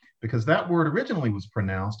automobile, because that word originally was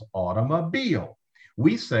pronounced automobile.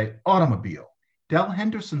 We say automobile. Del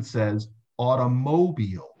Henderson says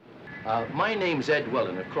automobile. My name's Ed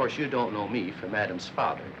Welland. Of course, you don't know me from Adam's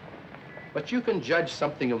father. But you can judge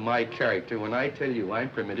something of my character when I tell you I'm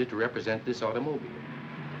permitted to represent this automobile.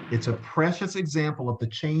 It's a precious example of the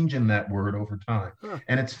change in that word over time.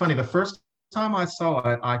 And it's funny, the first time I saw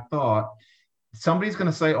it, I thought somebody's going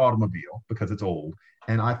to say automobile because it's old.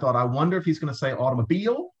 And I thought, I wonder if he's going to say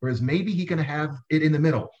automobile, or is maybe he going to have it in the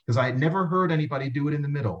middle? Because I had never heard anybody do it in the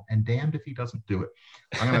middle. And damned if he doesn't do it.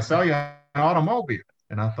 I'm going to sell you an automobile.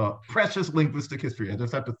 And I thought, precious linguistic history. I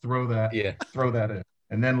just have to throw that in.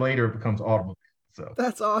 And then later it becomes automobile. So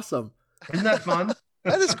that's awesome. Isn't that fun?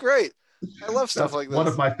 That is great. I love stuff like this. One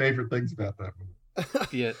of my favorite things about that movie.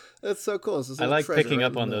 Yeah, that's so cool. I like picking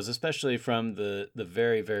up on those, especially from the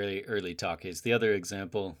very, very early talkies. The other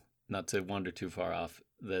example, not to wander too far off,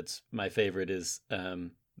 that's my favorite is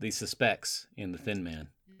the suspects in The Thin Man.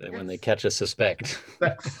 That when they catch a suspect.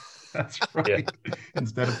 That's right. Yeah.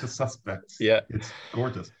 Instead of the suspects. Yeah. It's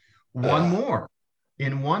gorgeous. One more.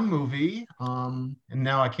 In one movie, and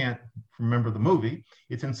now I can't remember the movie,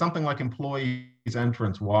 it's in something like Employee's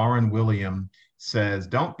Entrance. Warren William says,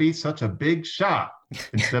 "Don't be such a big shot,"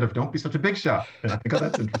 instead of "Don't be such a big shot." And I think, oh,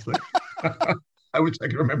 that's interesting. I wish I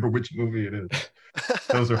could remember which movie it is.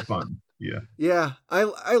 Those are fun. Yeah. Yeah,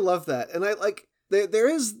 I love that. And I like, there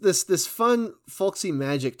is this fun folksy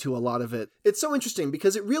magic to a lot of it. It's so interesting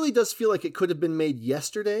because it really does feel like it could have been made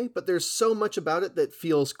yesterday, but there's so much about it that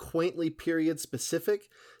feels quaintly period specific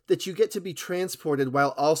that you get to be transported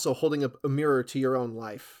while also holding a mirror to your own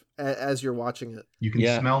life as you're watching it. You can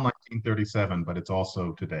smell 1937, but it's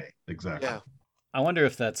also today. Exactly. Yeah. I wonder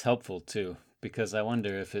if that's helpful too, because I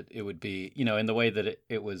wonder if it would be, in the way that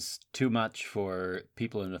it was too much for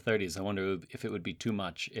people in the 30s. I wonder if it would be too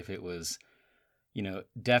much if it was,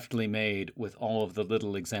 deftly made with all of the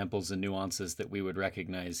little examples and nuances that we would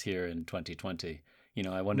recognize here in 2020.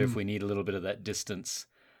 I wonder if we need a little bit of that distance,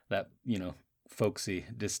 that, folksy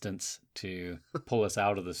distance to pull us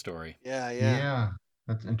out of the story. Yeah,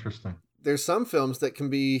 that's interesting. There's some films that can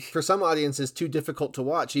be, for some audiences, too difficult to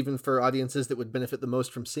watch, even for audiences that would benefit the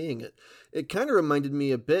most from seeing it. It kind of reminded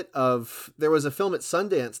me a bit of, there was a film at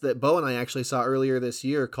Sundance that Beau and I actually saw earlier this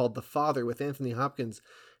year called The Father with Anthony Hopkins.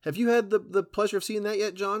 Have you had the pleasure of seeing that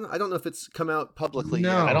yet, John? I don't know if it's come out publicly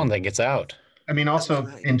yet. I don't think it's out. I mean, also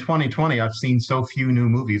in 2020, I've seen so few new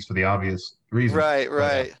movies for the obvious reasons.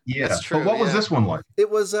 Right. Yeah. That's true, but what was this one like? It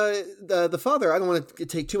was The Father. I don't want to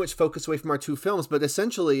take too much focus away from our two films, but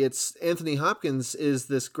essentially it's Anthony Hopkins is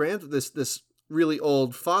this really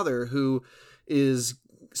old father who is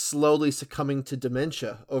slowly succumbing to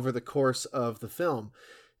dementia over the course of the film.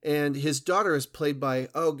 And his daughter is played by,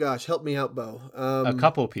 oh gosh, help me out, Beau. A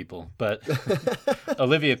couple people, but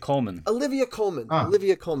Olivia Colman. Olivia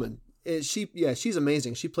Colman. She's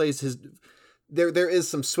amazing. She plays his. There is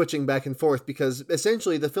some switching back and forth because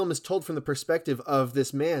essentially the film is told from the perspective of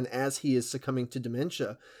this man as he is succumbing to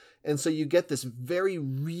dementia, and so you get this very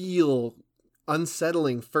real,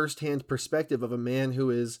 unsettling firsthand perspective of a man who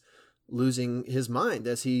is losing his mind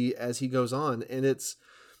as he goes on, and it's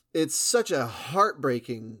such a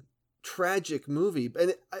heartbreaking, tragic movie,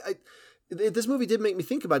 and this movie did make me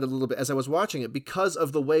think about it a little bit as I was watching it, because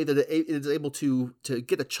of the way that it is able to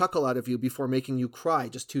get a chuckle out of you before making you cry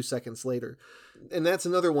just 2 seconds later. And that's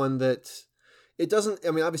another one that it doesn't,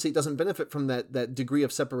 I mean, obviously it doesn't benefit from that degree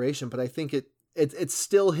of separation, but I think it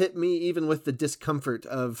still hit me even with the discomfort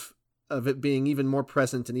of it being even more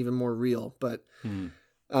present and even more real. But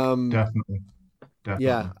definitely.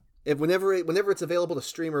 Yeah. Whenever it's available to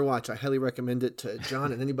stream or watch, I highly recommend it to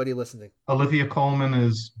John and anybody listening. Olivia Colman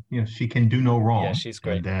is, she can do no wrong. Yeah, she's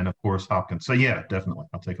great. And then, of course, Hopkins. So, yeah, definitely.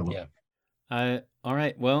 I'll take a look. Yeah. All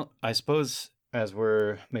right. Well, I suppose as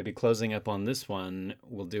we're maybe closing up on this one,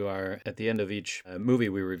 we'll do at the end of each movie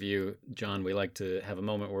we review, John, we like to have a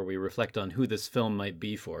moment where we reflect on who this film might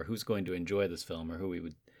be for, who's going to enjoy this film, or who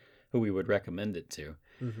we would recommend it to.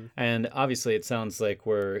 Mm-hmm. And obviously it sounds like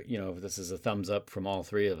this is a thumbs up from all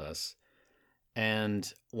three of us. And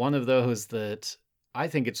one of those that I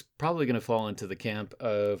think it's probably going to fall into the camp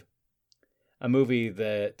of a movie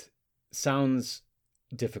that sounds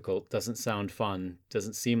difficult, doesn't sound fun,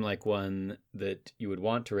 doesn't seem like one that you would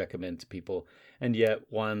want to recommend to people, and yet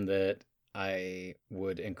one that I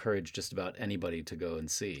would encourage just about anybody to go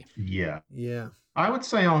and see. Yeah. Yeah. I would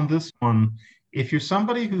say on this one, if you're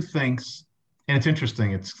somebody who thinks, and it's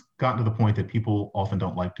interesting, it's gotten to the point that people often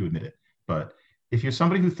don't like to admit it, but if you're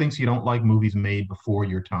somebody who thinks you don't like movies made before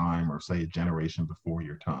your time, or say a generation before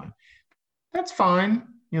your time, that's fine.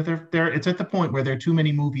 It's at the point where there are too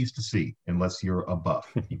many movies to see, unless you're a buff.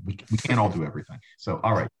 We can't all do everything. So,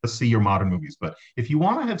 all right, let's see your modern movies. But if you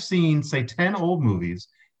want to have seen, say, 10 old movies,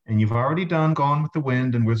 and you've already done Gone with the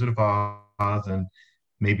Wind and Wizard of Oz, and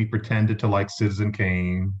maybe pretended to like Citizen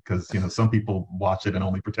Kane, because some people watch it and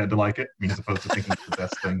only pretend to like it, as opposed to thinking it's the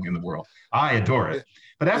best thing in the world. I adore it.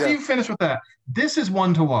 But after you finish with that, this is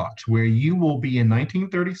one to watch, where you will be in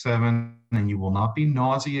 1937 and you will not be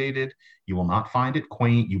nauseated. You will not find it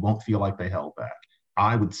quaint. You won't feel like they held back.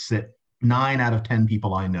 I would sit 9 out of 10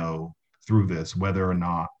 people I know through this, whether or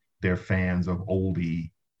not they're fans of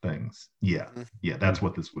oldie things. Yeah, that's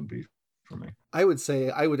what this would be for me. I would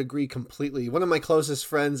say I would agree completely. One of my closest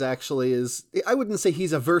friends actually is, I wouldn't say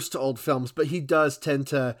he's averse to old films, but he does tend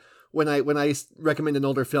to, when I recommend an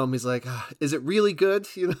older film, he's like, is it really good?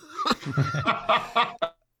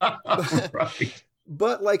 Right.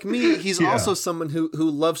 But like me, he's also someone who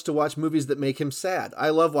loves to watch movies that make him sad. I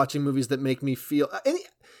love watching movies that make me feel, and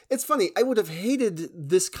it's funny, I would have hated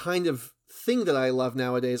this kind of thing that I love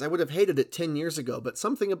nowadays. I would have hated it 10 years ago, but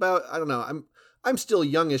something about, I don't know, I'm still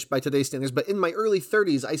youngish by today's standards, but in my early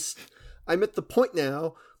 30s, I'm at the point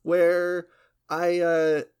now where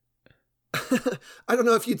I don't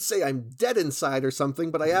know if you'd say I'm dead inside or something,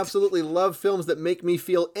 but I absolutely love films that make me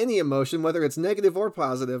feel any emotion, whether it's negative or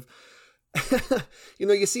positive.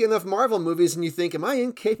 You see enough Marvel movies and you think, am I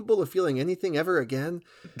incapable of feeling anything ever again?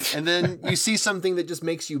 And then you see something that just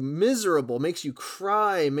makes you miserable, makes you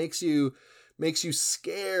cry, makes you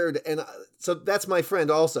scared. And so that's my friend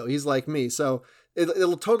also. He's like me. So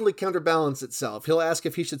it'll totally counterbalance itself. He'll ask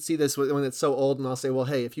if he should see this when it's so old. And I'll say, well,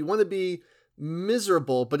 hey, if you want to be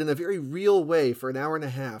miserable, but in a very real way for an hour and a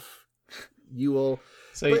half, you will.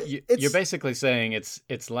 So you're basically saying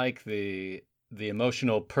it's like the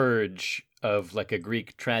emotional purge of like a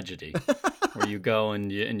Greek tragedy, where you go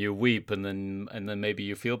and you weep and then maybe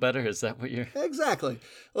you feel better. Is that what you're? Exactly.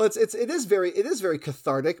 Well, it is very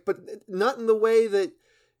cathartic, but not in the way that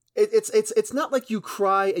it's not like you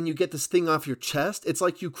cry and you get this thing off your chest. It's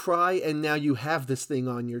like you cry and now you have this thing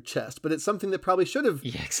on your chest, but it's something that probably should have.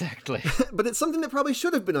 Yeah, exactly. But it's something that probably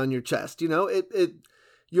should have been on your chest.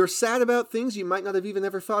 You're sad about things you might not have even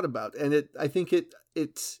ever thought about. And I think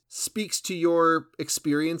it speaks to your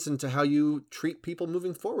experience and to how you treat people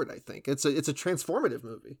moving forward, I think. It's a transformative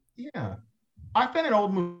movie. Yeah. I've been an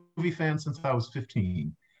old movie fan since I was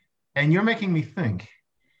 15. And you're making me think.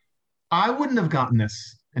 I wouldn't have gotten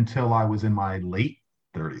this until I was in my late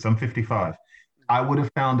 30s. I'm 55. I would have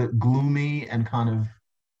found it gloomy and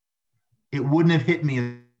it wouldn't have hit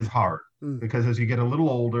me as hard. Because as you get a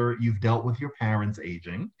little older, you've dealt with your parents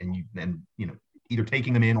aging and either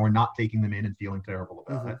taking them in or not taking them in and feeling terrible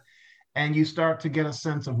about it. And you start to get a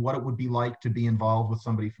sense of what it would be like to be involved with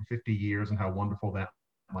somebody for 50 years and how wonderful that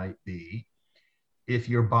might be. If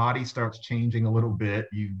your body starts changing a little bit,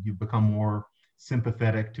 you become more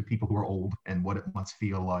sympathetic to people who are old and what it must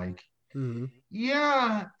feel like.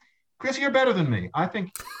 Yeah. Chris, you're better than me. I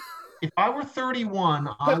think if I were 31,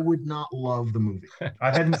 I would not love the movie. I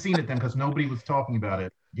hadn't seen it then because nobody was talking about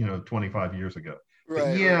it, 25 years ago. Right.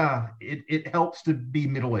 But yeah, it helps to be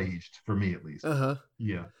middle-aged for me at least. Uh-huh.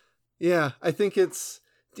 Yeah. Yeah, I think it's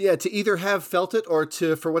Yeah, to either have felt it or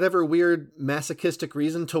to, for whatever weird masochistic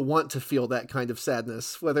reason, to want to feel that kind of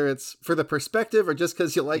sadness, whether it's for the perspective or just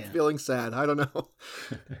because you like feeling sad. I don't know.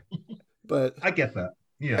 But I get that.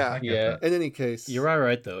 Yeah, I get that. In any case. You're all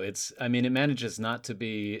right, though. It manages not to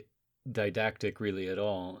be didactic really at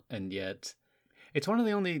all. And yet it's one of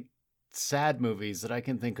the only sad movies that I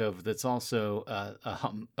can think of that's also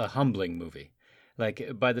a humbling movie.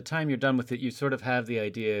 Like, by the time you're done with it, you sort of have the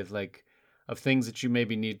idea of of things that you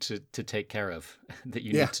maybe need to take care of, that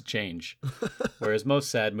you need to change. Whereas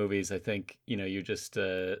most sad movies, I think, you just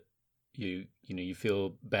you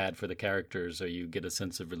feel bad for the characters, or you get a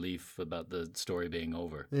sense of relief about the story being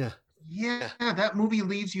over. Yeah, that movie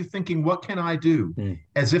leaves you thinking, what can I do?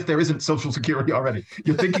 As if there isn't Social Security already.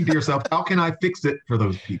 You're thinking to yourself, how can I fix it for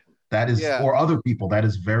those people? That is, or other people. That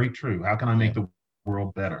is very true. How can I make the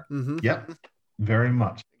world better? Yep, very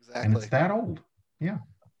much. Exactly. And it's that old. Yeah.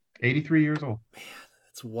 83 years old. Man,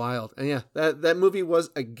 that's wild. And that movie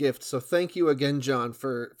was a gift. So thank you again, John,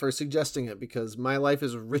 for suggesting it, because my life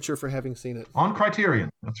is richer for having seen it. On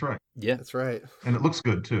Criterion. That's right. Yeah. That's right. And it looks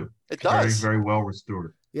good, too. It does. Very, very well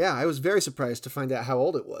restored. Yeah, I was very surprised to find out how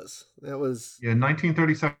old it was. That was... Yeah,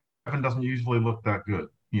 1937 doesn't usually look that good.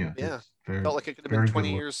 Yeah. Felt like it could have been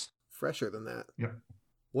 20 years. Fresher than that. Yeah.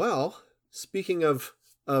 Well, speaking of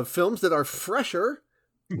films that are fresher...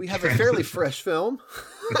 We have a fairly fresh film.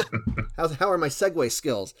 How are my segue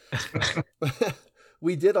skills?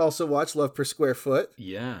 We did also watch Love Per Square Foot.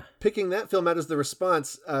 Yeah. Picking that film out as the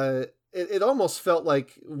response, it almost felt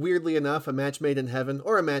like, weirdly enough, a match made in heaven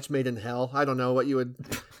or a match made in hell. I don't know what you would,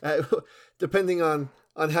 depending on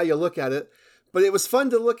how you look at it. But it was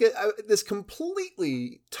fun to look at this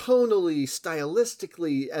completely, tonally,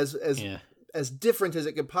 stylistically, as different as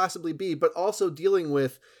it could possibly be, but also dealing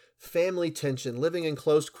with family tension, living in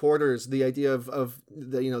close quarters, the idea of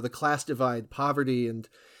the class divide, poverty. And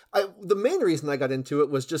the main reason I got into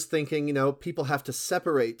it was just thinking, people have to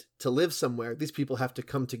separate to live somewhere. These people have to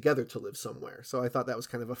come together to live somewhere. So I thought that was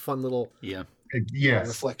kind of a fun little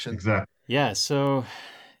reflection. Exactly. Yeah. So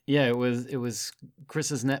it was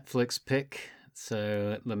Chris's Netflix pick.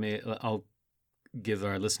 So I'll give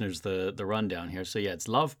our listeners the rundown here. So it's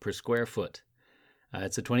Love Per Square Foot.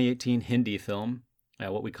 It's a 2018 Hindi film.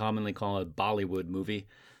 What we commonly call a Bollywood movie,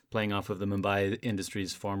 playing off of the Mumbai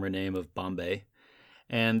industry's former name of Bombay.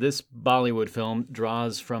 And this Bollywood film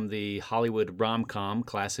draws from the Hollywood rom-com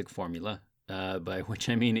classic formula, by which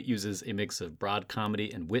I mean it uses a mix of broad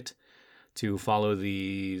comedy and wit to follow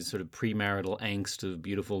the sort of premarital angst of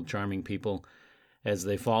beautiful, charming people as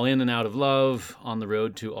they fall in and out of love on the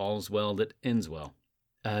road to all's well that ends well.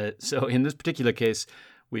 So in this particular case,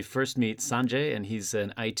 we first meet Sanjay, and he's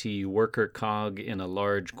an IT worker cog in a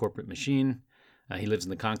large corporate machine. He lives in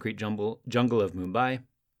the concrete jungle of Mumbai,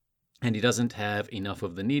 and he doesn't have enough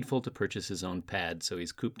of the needful to purchase his own pad, so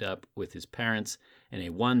he's cooped up with his parents in a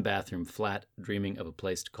one-bathroom flat, dreaming of a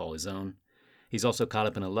place to call his own. He's also caught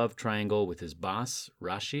up in a love triangle with his boss,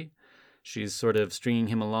 Rashi. She's sort of stringing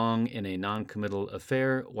him along in a non-committal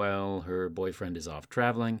affair while her boyfriend is off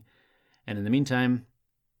traveling. And in the meantime,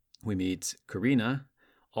 we meet Karina,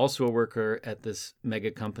 also a worker at this mega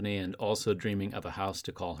company and also dreaming of a house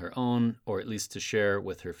to call her own, or at least to share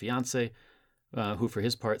with her fiancé, who for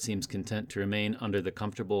his part seems content to remain under the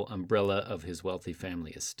comfortable umbrella of his wealthy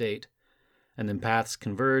family estate. And then paths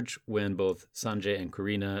converge when both Sanjay and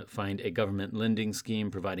Karina find a government lending scheme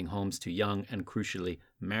providing homes to young and, crucially,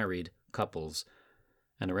 married couples.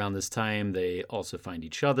 And around this time, they also find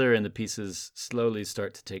each other, and the pieces slowly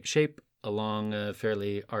start to take shape along a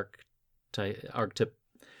fairly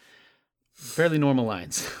fairly normal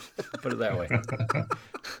lines, put it that way.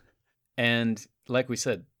 And like we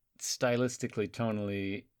said, stylistically,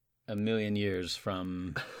 tonally, a million years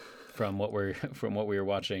from what we were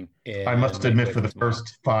watching. I must admit, for the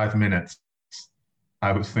first 5 minutes,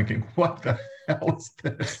 I was thinking, what the hell is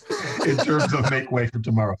this in terms of Make Way for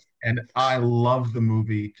Tomorrow? And I love the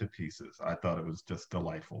movie to pieces. I thought it was just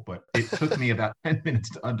delightful, but it took me about 10 minutes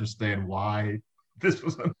to understand why this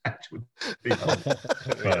was a match with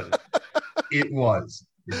but it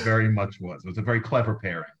very much was. It was a very clever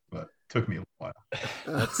pairing, but it took me a while.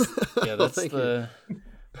 That's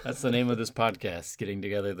the name of this podcast, getting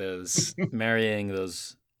together marrying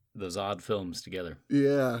those odd films together.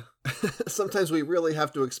 Yeah. Sometimes we really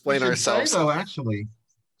have to explain ourselves. Though, actually,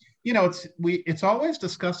 it's always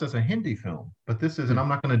discussed as a Hindi film, but this is, and I'm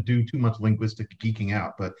not going to do too much linguistic geeking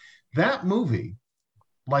out, but that movie,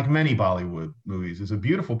 like many Bollywood movies, is a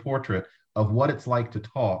beautiful portrait of what it's like to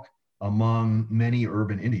talk among many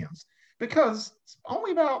urban Indians. Because it's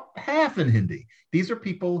only about half in Hindi. These are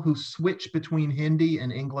people who switch between Hindi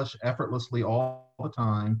and English effortlessly all the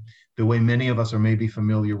time, the way many of us are maybe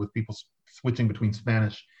familiar with people switching between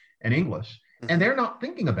Spanish and English. And they're not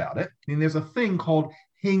thinking about it. I mean, there's a thing called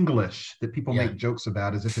Hinglish that people make jokes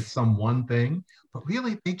about as if it's some one thing, but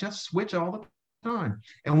really they just switch all the time.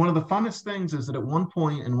 And one of the funnest things is that at one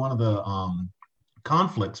point in one of the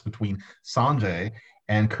conflicts between Sanjay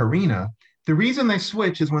and Karina, the reason they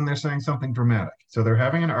switch is when they're saying something dramatic. So they're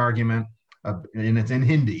having an argument, and it's in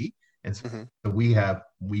Hindi. And so we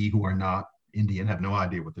who are not Indian have no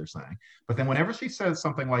idea what they're saying. But then whenever she says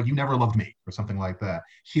something like, "You never loved me," or something like that,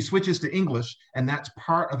 she switches to English, and that's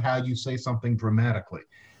part of how you say something dramatically.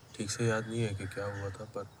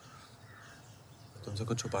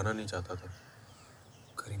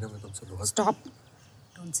 Stop.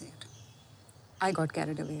 Don't say it. I got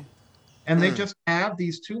carried away. And they just have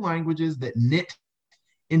these two languages that knit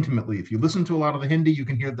intimately. If you listen to a lot of the Hindi, you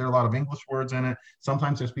can hear there are a lot of English words in it.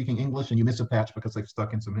 Sometimes they're speaking English and you miss a patch because they've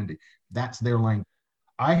stuck in some Hindi. That's their language.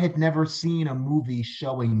 I had never seen a movie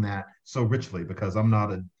showing that so richly because I'm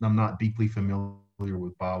not deeply familiar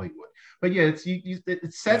with Bollywood. But yeah,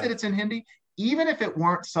 it's said that it's in Hindi. Even if it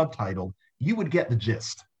weren't subtitled, you would get the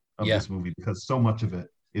gist of this movie because so much of it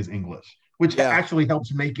is English, which actually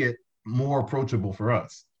helps make it more approachable for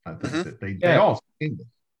us. I think that they all speak English.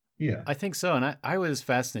 Yeah, I think so. And I was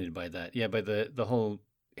fascinated by that. Yeah, by the whole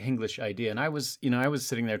English idea. And I was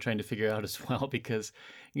sitting there trying to figure out as well, because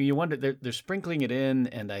you wonder, they're sprinkling it in.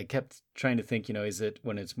 And I kept trying to think, is it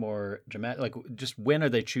when it's more dramatic, like just when are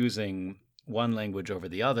they choosing one language over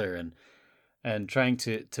the other, and trying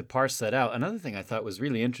to parse that out. Another thing I thought was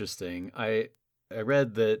really interesting, I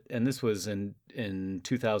read that, and this was in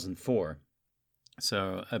 2004,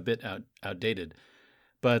 so a bit outdated,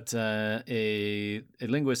 but a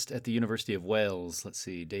linguist at the University of Wales,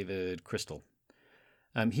 David Crystal,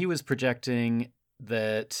 he was projecting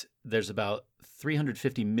that there's about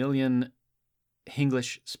 350 million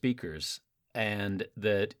Hinglish speakers, and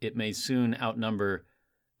that it may soon outnumber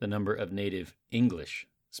the number of native English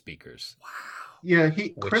speakers. Wow. Yeah,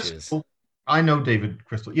 Crystal, I know David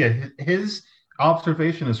Crystal. Yeah, his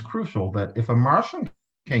observation is crucial, that if a Martian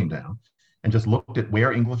came down and just looked at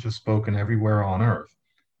where English is spoken everywhere on Earth,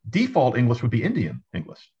 default English would be Indian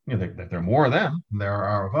English. There are more of them than there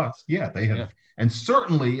are of us. Yeah, they have, and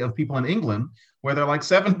certainly of people in England where they're like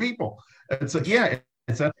 7 people. It's at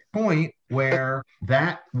the point where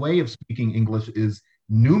that way of speaking English is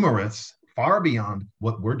numerous, far beyond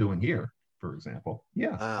what we're doing here, for example.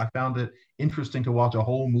 Yeah, I found it interesting to watch a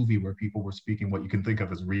whole movie where people were speaking what you can think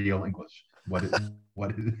of as real English. What it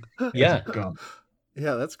yeah.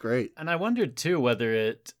 Yeah, that's great. And I wondered too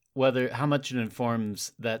whether how much it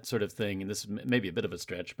informs that sort of thing, and this may be a bit of a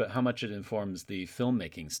stretch, but how much it informs the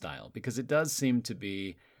filmmaking style, because it does seem to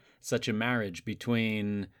be such a marriage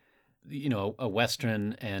between, a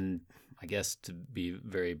Western and, I guess to be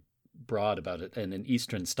very broad about it, and an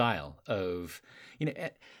Eastern style of,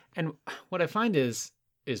 and what I find is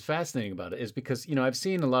fascinating about it is because, I've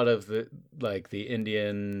seen a lot of the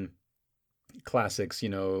Indian classics,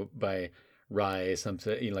 by Rai,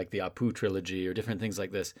 something like the Apu trilogy or different things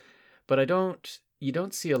like this. But you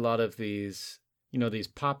don't see a lot of these, these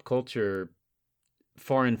pop culture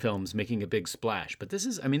foreign films making a big splash. But this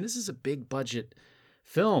is a big budget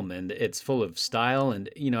film, and it's full of style. And,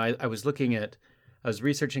 I was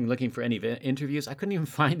researching, looking for any interviews. I couldn't even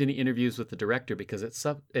find any interviews with the director, because it's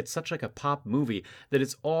such like a pop movie that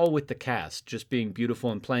it's all with the cast just being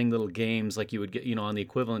beautiful and playing little games like you would get, on the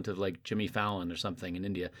equivalent of like Jimmy Fallon or something in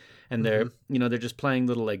India. And they're just playing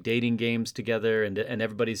little like dating games together, and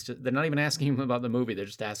everybody's they're not even asking them about the movie. They're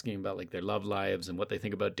just asking about like their love lives and what they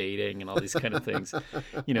think about dating and all these kind of things,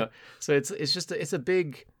 So it's a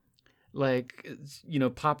big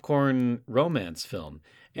popcorn romance film.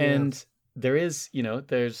 And there is,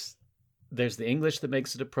 there's the English that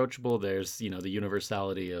makes it approachable. There's, the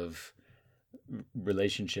universality of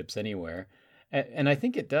relationships anywhere. And I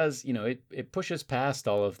think it does, it pushes past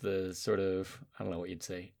all of the sort of, I don't know what you'd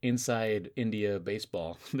say, inside India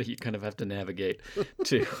baseball that you kind of have to navigate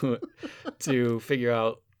to figure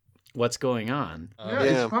out what's going on.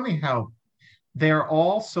 It's funny how they're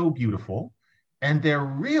all so beautiful, and they're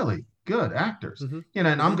really good actors.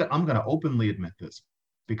 And I'm going to openly admit this.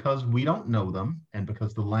 Because we don't know them, and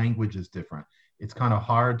because the language is different, it's kind of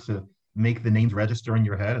hard to make the names register in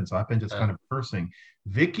your head. And so I've been just kind of cursing.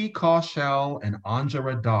 Vicky Kaushal and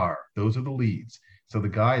Anjara Dar, those are the leads. So the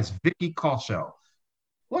guy is Vicky Kaushal.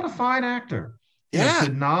 What a fine actor. To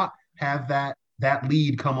not have that that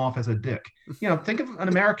lead come off as a dick. Think of an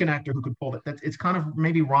American actor who could pull that. It's kind of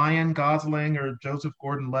maybe Ryan Gosling or Joseph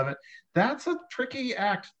Gordon-Levitt. That's a tricky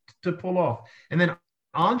act to pull off. And then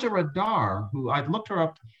Anja Radar, who I looked her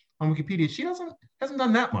up on Wikipedia, she hasn't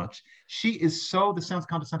done that much. She is this sounds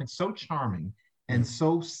condescending, so charming and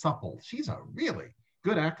so supple. She's a really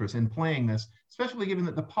good actress in playing this, especially given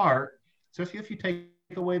that the part, especially if you take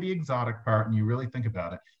away the exotic part and you really think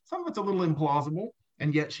about it, some of it's a little implausible,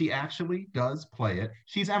 and yet she actually does play it.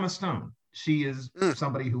 She's Emma Stone. She is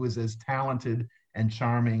somebody who is as talented and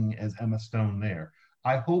charming as Emma Stone there.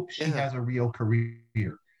 I hope she has a real career.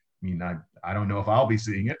 I mean, I don't know if I'll be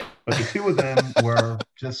seeing it, but the two of them were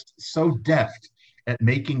just so deft at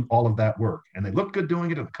making all of that work. And they looked good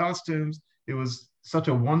doing it in the costumes. It was such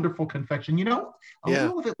a wonderful confection. A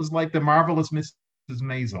little of it was like the Marvelous Mrs.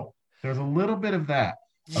 Maisel. There's a little bit of that.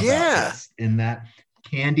 In that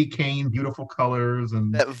candy cane, beautiful colors,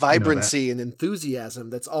 and that vibrancy and enthusiasm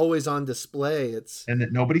that's always on display. And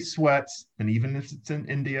that nobody sweats, and even if it's in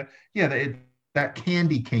India, that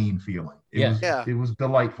candy cane feeling. It was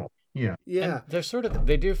delightful. Yeah. And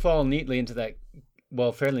they do fall neatly into that,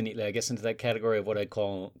 fairly neatly, I guess, into that category of what I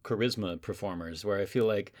call charisma performers, where I feel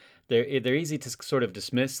like they're easy to sort of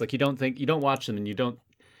dismiss. Like you don't watch them, and you don't.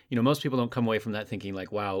 Most people don't come away from that thinking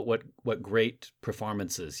like, wow, what great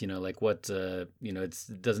performances, like what,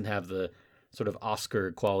 it doesn't have the sort of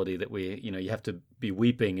Oscar quality that you have to be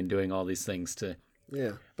weeping and doing all these things to.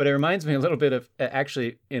 Yeah. But it reminds me a little bit of,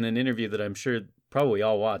 actually, in an interview that I'm sure probably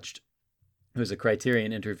all watched. It was a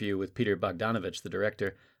Criterion interview with Peter Bogdanovich, the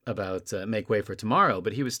director, about Make Way for Tomorrow.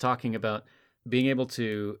 But he was talking about being able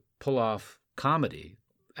to pull off comedy.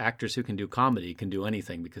 Actors who can do comedy can do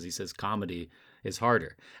anything, because he says comedy is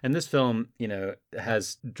harder. And this film,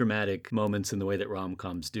 has dramatic moments in the way that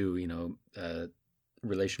rom-coms do,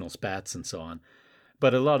 relational spats and so on.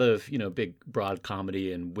 But a lot of, big, broad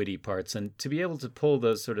comedy and witty parts. And to be able to pull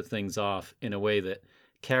those sort of things off in a way that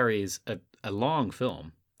carries a long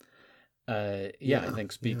film, I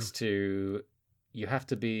think speaks to, you have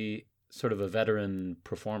to be sort of a veteran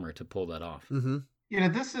performer to pull that off. Mm-hmm.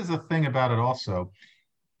 This is a thing about it also.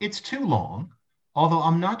 It's too long, although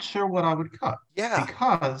I'm not sure what I would cut. Yeah.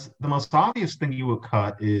 Because the most obvious thing you would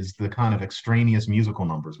cut is the kind of extraneous musical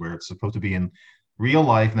numbers where it's supposed to be in real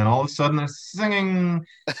life, and then all of a sudden they're singing,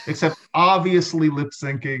 except obviously lip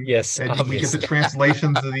syncing. Yes, and we get the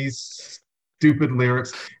translations of these stupid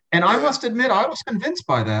lyrics. And I must admit, I was convinced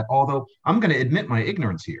by that, although I'm going to admit my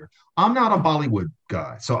ignorance here. I'm not a Bollywood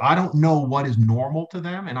guy, so I don't know what is normal to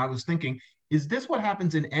them. And I was thinking, is this what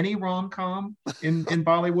happens in any rom-com in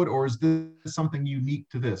Bollywood, or is this something unique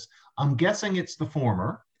to this? I'm guessing it's the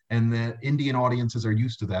former, and that Indian audiences are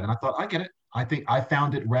used to that. And I thought, I get it. I think I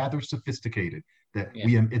found it rather sophisticated that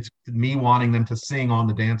it's me wanting them to sing on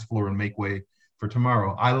the dance floor and Make Way for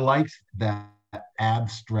Tomorrow. I liked that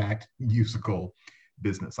abstract musical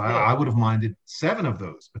business. I would have minded 7 of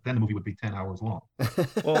those, but then the movie would be 10 hours long.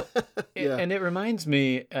 Well, and it reminds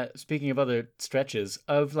me, speaking of other stretches,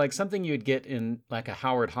 of like something you'd get in like a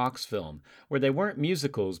Howard Hawks film, where they weren't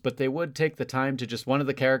musicals, but they would take the time to just, one of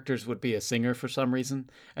the characters would be a singer for some reason,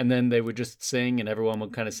 and then they would just sing, and everyone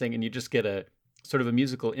would kind of sing, and you just get a sort of a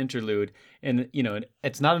musical interlude. And,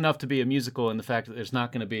 it's not enough to be a musical in the fact that there's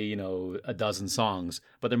not going to be, a dozen songs,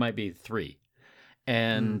 but there might be 3.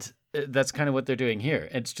 And that's kind of what they're doing here.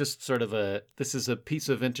 It's just sort of this is a piece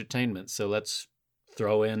of entertainment, so let's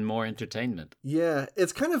throw in more entertainment. Yeah,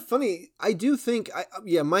 it's kind of funny. I do think,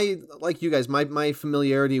 like you guys, my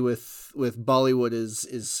familiarity with Bollywood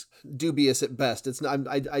is dubious at best. It's not.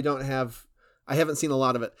 I haven't seen a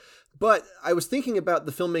lot of it. But I was thinking about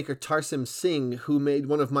the filmmaker Tarsim Singh, who made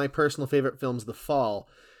one of my personal favorite films, The Fall,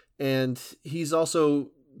 and he's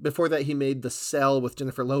also, before that, he made The Cell with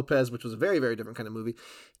Jennifer Lopez, which was a very, very different kind of movie.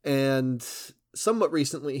 And somewhat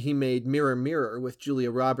recently, he made Mirror, Mirror with Julia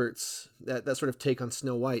Roberts, that sort of take on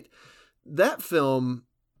Snow White. That film,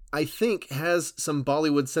 I think, has some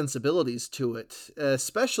Bollywood sensibilities to it,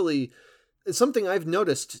 especially something I've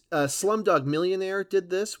noticed. Slumdog Millionaire did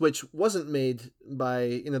this, which wasn't made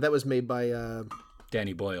by, that was made by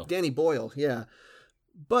Danny Boyle. Danny Boyle, yeah.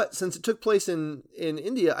 But since it took place in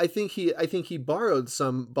India, I think he borrowed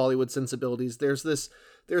some Bollywood sensibilities. There's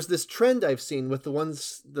this trend I've seen with the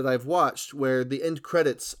ones that I've watched where the end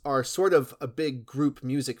credits are sort of a big group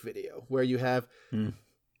music video where you have,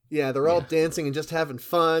 they're all dancing and just having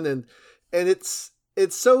fun, and it's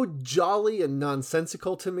so jolly and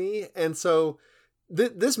nonsensical to me. And so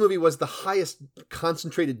this movie was the highest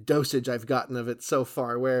concentrated dosage I've gotten of it so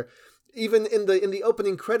far, where even in the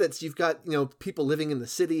opening credits, you've got, people living in the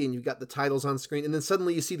city and you've got the titles on screen. And then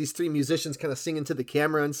suddenly you see these 3 musicians kind of singing to the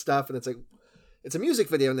camera and stuff. And it's like, it's a music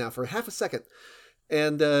video now for half a second.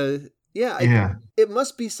 And it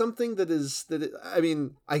must be something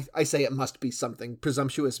I say it must be something.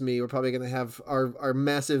 Presumptuous me. We're probably going to have our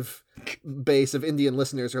massive base of Indian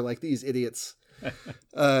listeners are like, these idiots.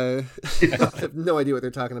 I have no idea what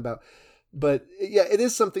they're talking about. But yeah, it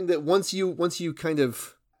is something that once you kind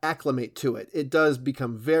of acclimate to it, it does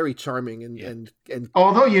become very charming and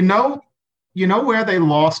although you know where they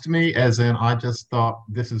lost me, as in I just thought,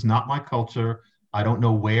 this is not my culture. I don't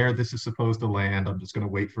know where this is supposed to land. I'm just going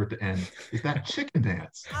to wait for it to end. Is that chicken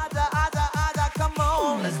dance? Come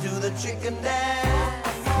on, let's do the chicken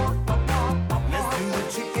dance. Let's do the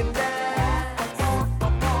chicken dance.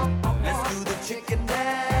 Let's do the chicken dance.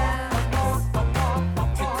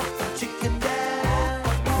 Chicken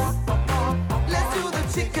dance. Let's do the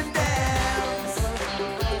chicken dance.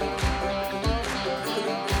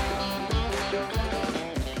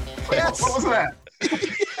 What was that?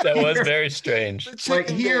 That was very strange. Like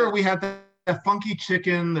here we had that funky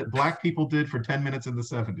chicken that black people did for 10 minutes in the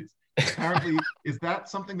 70s. Apparently, is that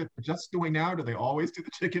something that they're just doing now? Do they always do the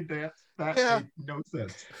chicken dance? That made no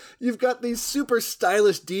sense. You've got these super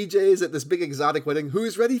stylish DJs at this big exotic wedding.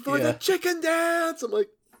 Who's ready for the chicken dance? I'm like,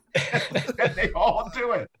 and they all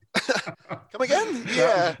do it. Come again?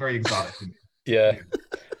 That was very exotic to me. Yeah.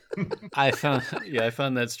 I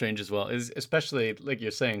found that strange as well. Especially like you're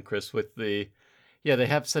saying, Chris, with they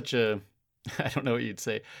have such a, I don't know what you'd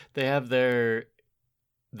say. They have their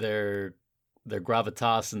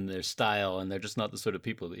gravitas and their style, and they're just not the sort of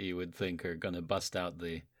people that you would think are going to bust out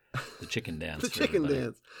the chicken dance. The chicken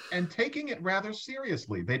dance. And taking it rather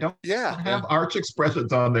seriously. They don't have arch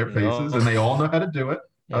expressions on their faces, and they all know how to do it.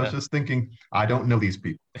 I was just thinking, I don't know these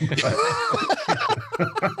people.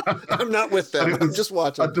 I'm not with them. I'm just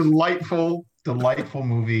watching. A delightful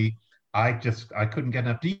movie. I couldn't get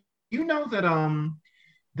enough. Do you know that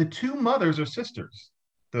the two mothers are sisters,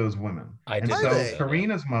 those women? I did. And so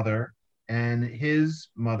Karina's mother and his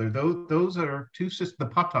mother, those are two sisters, the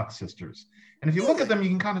Patak sisters. And if you look at them, you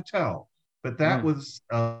can kind of tell. But that was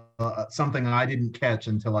something I didn't catch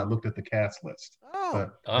until I looked at the cast list.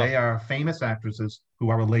 But they are famous actresses who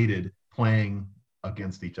are related, playing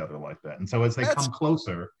against each other like that. And so as they come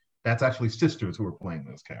closer, that's actually sisters who are playing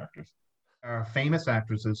those characters. There are famous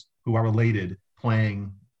actresses who are related,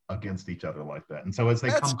 playing against each other like that. And so as they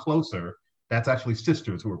come closer, that's actually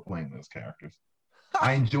sisters who are playing those characters.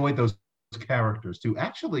 I enjoyed those characters too.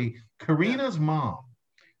 Actually, Karina's mom,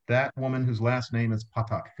 that woman whose last name is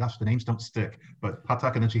Patak. Gosh, the names don't stick, but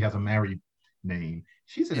Patak, and then she has a married name.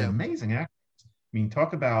 She's an amazing actress. I mean,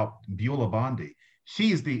 talk about Beulah Bondi.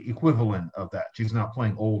 She's the equivalent of that. She's not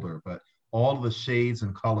playing older, but all of the shades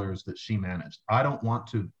and colors that she managed. I don't want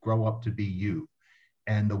to grow up to be you.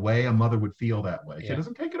 And the way a mother would feel that way. She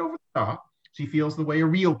doesn't take it over the top. She feels the way a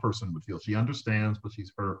real person would feel. She understands, but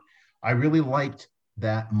she's hurt. I really liked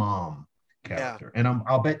that mom character. And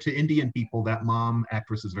I'll bet to Indian people, that mom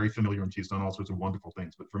actress is very familiar and she's done all sorts of wonderful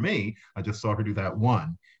things. But for me, I just saw her do that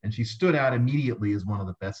one. And she stood out immediately as one of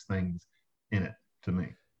the best things in it to me.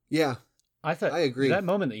 Yeah. I agree. That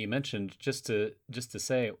moment that you mentioned, just to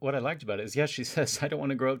say, what I liked about it is, she says, I don't want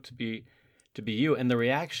to grow up to be you. And the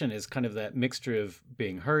reaction is kind of that mixture of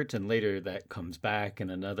being hurt, and later that comes back in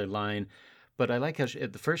another line. But I like how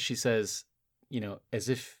at the first she says, as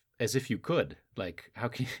if you could, like, how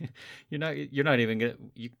can you're not even gonna,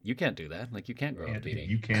 you can't do that. Like, you can't grow up to be.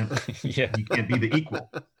 You can't. You can't be the equal.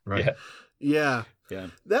 Right. Yeah.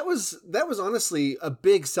 That was honestly a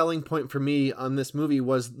big selling point for me on this movie,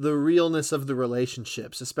 was the realness of the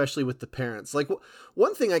relationships, especially with the parents. Like,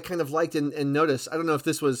 one thing I kind of liked and noticed, I don't know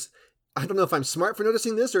if I'm smart for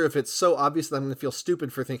noticing this, or if it's so obvious that I'm going to feel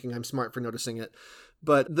stupid for thinking I'm smart for noticing it.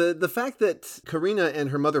 But the fact that Karina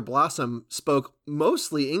and her mother Blossom spoke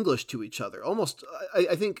mostly English to each other, almost,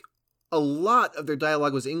 I think a lot of their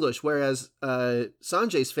dialogue was English, whereas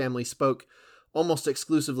Sanjay's family spoke almost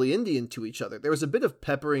exclusively Indian to each other. There was a bit of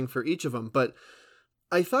peppering for each of them, but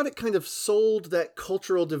I thought it kind of sold that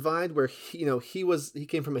cultural divide where, he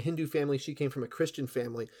came from a Hindu family, she came from a Christian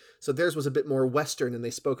family. So theirs was a bit more Western and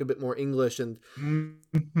they spoke a bit more English, and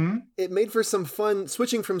it made for some fun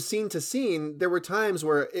switching from scene to scene. There were times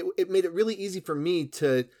where it made it really easy for me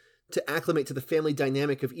to acclimate to the family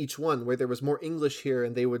dynamic of each one, where there was more English here,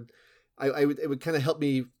 and it would kind of help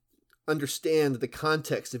me understand the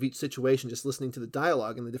context of each situation, just listening to the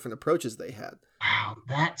dialogue and the different approaches they had. Wow,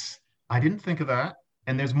 I didn't think of that.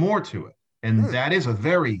 And there's more to it. And that is a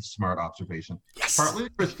very smart observation. Yes. Partly a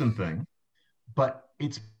Christian thing, but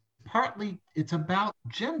it's about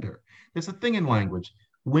gender. There's a thing in language.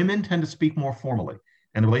 Women tend to speak more formally.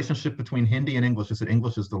 And the relationship between Hindi and English is that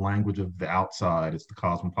English is the language of the outside. It's the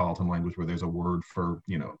cosmopolitan language where there's a word for,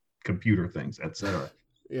 computer things, etc.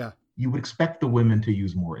 Yeah. You would expect the women to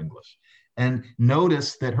use more English. And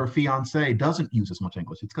notice that her fiance doesn't use as much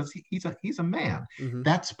English. It's because he's a man. Mm-hmm.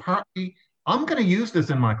 That's partly, I'm going to use this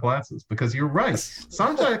in my classes because you're right.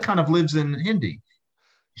 Sanjay kind of lives in Hindi.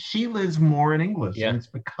 She lives more in English, and it's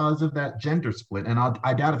because of that gender split. And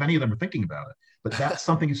I doubt if any of them are thinking about it, but that's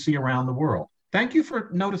something you see around the world. Thank you for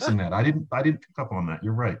noticing that. I didn't pick up on that.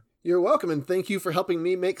 You're right. You're welcome, and thank you for helping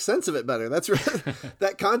me make sense of it better. That's right.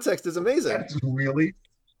 That context is amazing.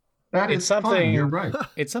 It's something. Fun. You're right.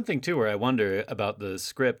 It's something too where I wonder about the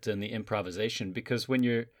script and the improvisation, because when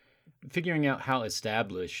you're figuring out how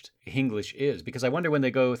established English is, because I wonder when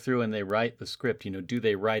they go through and they write the script, do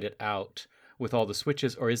they write it out with all the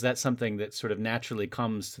switches, or is that something that sort of naturally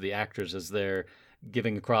comes to the actors as they're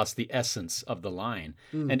giving across the essence of the line?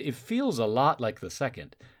 And it feels a lot like the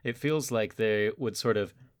second. It feels like there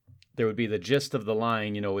would be the gist of the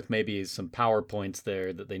line, with maybe some PowerPoints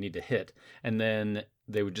there that they need to hit, and then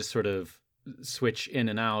they would just sort of switch in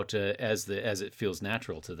and out as it feels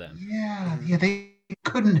natural to them. Yeah, they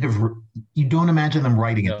couldn't have. You don't imagine them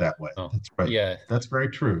writing it that way. No. That's right. Yeah, that's very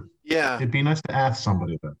true. Yeah, it'd be nice to ask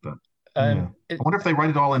somebody about that. I wonder if they write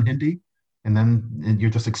it all in Hindi, and then you're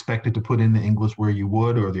just expected to put in the English where you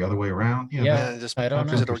would, or the other way around. Just I don't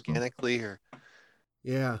know. It organically, or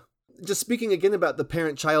yeah. Just speaking again about the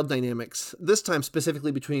parent-child dynamics, this time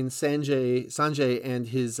specifically between Sanjay and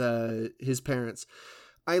his parents.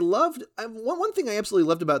 One thing I absolutely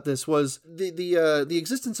loved about this was the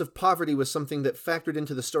existence of poverty was something that factored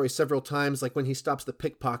into the story several times, like when he stops the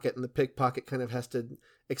pickpocket and the pickpocket kind of has to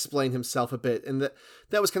explain himself a bit. And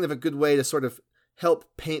that was kind of a good way to sort of help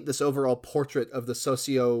paint this overall portrait of the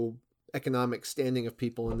socio-economic standing of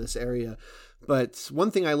people in this area. But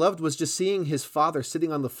one thing I loved was just seeing his father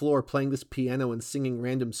sitting on the floor playing this piano and singing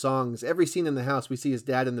random songs. Every scene in the house, we see his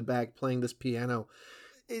dad in the back playing this piano.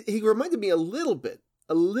 He reminded me a little bit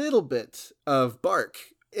of Bark,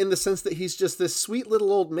 in the sense that he's just this sweet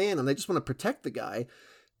little old man and they just want to protect the guy.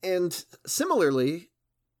 And similarly,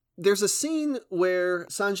 there's a scene where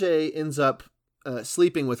Sanjay ends up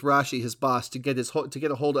sleeping with Rashi, his boss, to get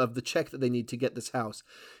a hold of the check that they need to get this house.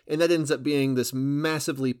 And that ends up being this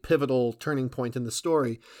massively pivotal turning point in the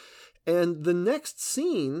story. And the next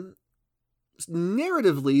scene,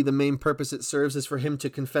 narratively, the main purpose it serves is for him to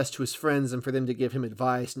confess to his friends and for them to give him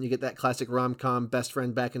advice. And you get that classic rom-com best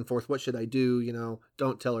friend back and forth. What should I do?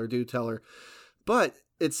 Don't tell her, do tell her. But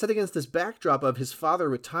it's set against this backdrop of his father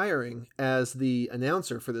retiring as the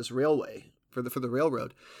announcer for this railway, for the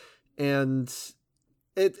railroad. And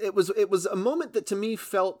it was a moment that to me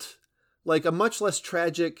felt like a much less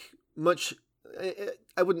tragic,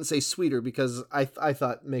 I wouldn't say sweeter, because I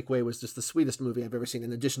thought Make Way was just the sweetest movie I've ever seen,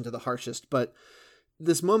 in addition to the harshest. But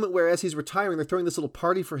this moment where, as he's retiring, they're throwing this little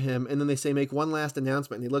party for him, and then they say, make one last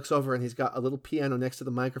announcement, and he looks over and he's got a little piano next to the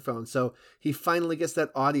microphone. So he finally gets that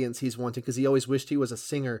audience he's wanted, because he always wished he was a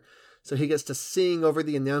singer. So he gets to sing over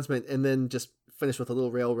the announcement and then just finish with a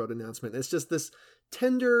little railroad announcement. It's just this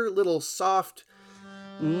tender, little soft...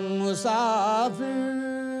 Musafir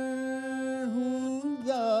hoon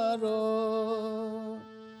yaro,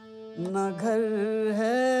 na ghar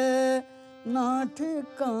hai na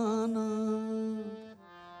ठिकाना,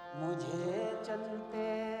 मुझे चलते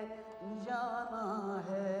जाना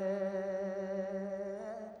है,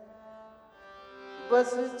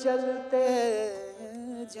 बस चलते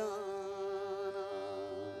जाना।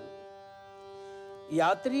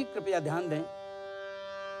 यात्री कृपया ध्यान दें,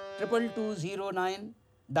 22209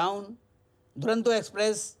 डाउन दुरंतो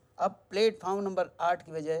एक्सप्रेस अब प्लेटफॉर्म नंबर 8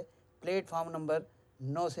 की बजाय प्लेटफॉर्म नंबर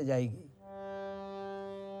 9 से जाएगी।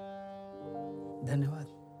 धन्यवाद।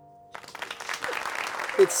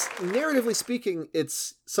 It's, narratively speaking,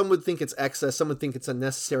 some would think it's excess, some would think it's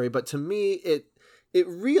unnecessary, but to me, it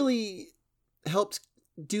really helps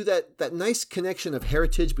do that nice connection of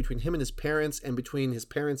heritage between him and his parents, and between his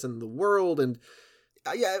parents and the world. And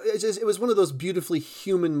yeah, it was one of those beautifully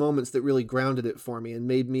human moments that really grounded it for me and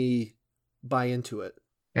made me buy into it.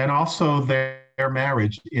 And also their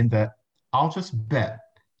marriage, in that, I'll just bet,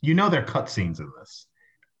 there are cutscenes in this.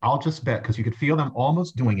 I'll just bet, because you could feel them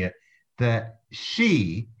almost doing it, that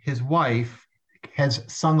she, his wife, has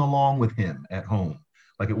sung along with him at home.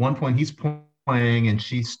 Like at one point he's playing and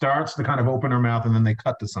she starts to kind of open her mouth and then they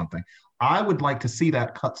cut to something. I would like to see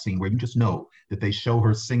that cutscene where you just know that they show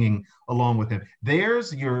her singing along with him.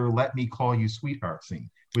 There's your "Let Me Call You Sweetheart" scene,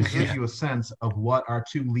 which gives you a sense of what our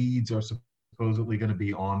two leads are supposedly going to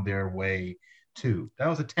be on their way to. That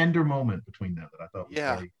was a tender moment between them that I thought was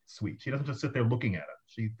very sweet. She doesn't just sit there looking at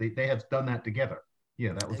it. They have done that together.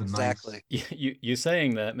 Yeah, that was exactly. a nice. You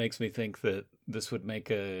saying that makes me think that this would make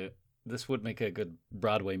a good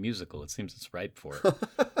Broadway musical. It seems it's ripe for it.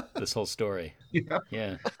 This whole story.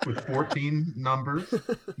 Yeah. With 14 numbers.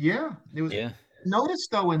 Yeah. It was. Yeah. Notice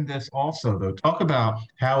though in this also though, talk about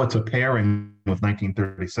how it's a pairing with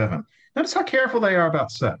 1937. Notice how careful they are about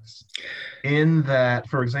sex. In that,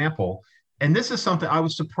 for example, and this is something I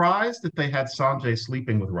was surprised that they had Sanjay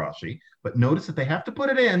sleeping with Rashi, but notice that they have to put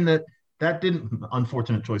it in that didn't,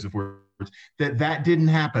 unfortunate choice of words, that didn't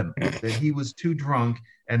happen, that he was too drunk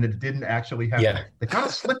and that it didn't actually happen. Yeah. They kind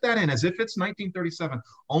of slip that in as if it's 1937.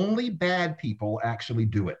 Only bad people actually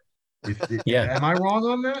do it. Am I wrong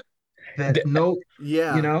on that? And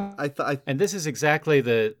this is exactly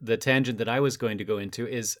the tangent that I was going to go into.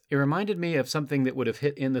 Is it reminded me of something that would have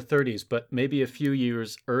hit in the 30s, but maybe a few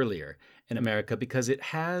years earlier in America, because it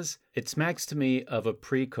smacks to me of a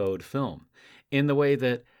pre-code film in the way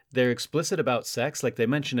that they're explicit about sex. Like, they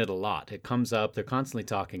mention it a lot. It comes up. They're constantly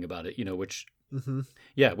talking about it, which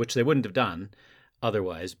they wouldn't have done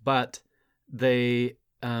otherwise. But they're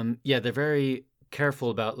very careful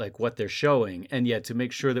about like what they're showing, and yet to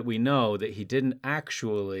make sure that we know that he didn't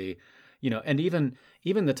actually, and even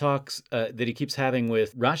the talks that he keeps having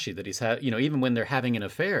with Rashi, that he's even when they're having an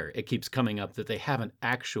affair, it keeps coming up that they haven't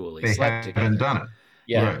actually slept together. They haven't done it.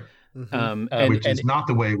 Yeah. Right. Which is not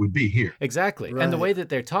the way it would be here. Exactly. Right. And the way that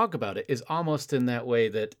they talk about it is almost in that way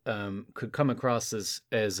that could come across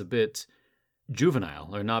as a bit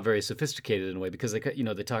juvenile or not very sophisticated in a way, because they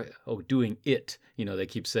talk, doing it, they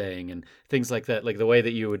keep saying, and things like that, like the way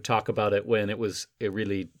that you would talk about it when it was a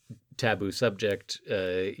really taboo subject,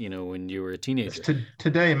 when you were a teenager.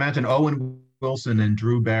 Today, imagine Owen Wilson and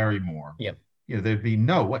Drew Barrymore. Yep. There'd be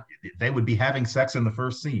they would be having sex in the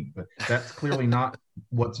first scene, but that's clearly not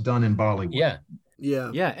what's done in Bollywood.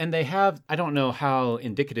 Yeah. And they have, I don't know how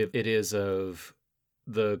indicative it is of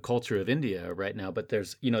the culture of India right now, but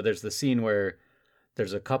there's the scene where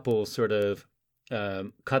there's a couple sort of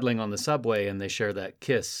cuddling on the subway, and they share that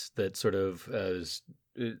kiss that sort of is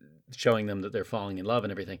showing them that they're falling in love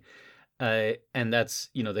and everything. And that's,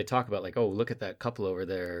 they talk about like, oh, look at that couple over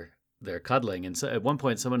there. They're cuddling. And so at one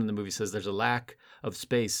point, someone in the movie says there's a lack of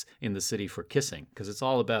space in the city for kissing, because it's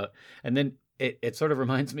all about, and then it sort of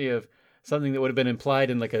reminds me of something that would have been implied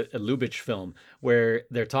in like a Lubitsch film, where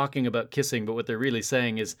they're talking about kissing, but what they're really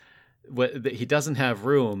saying is that he doesn't have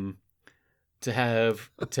room to have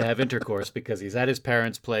intercourse because he's at his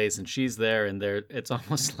parents' place and she's there, and it's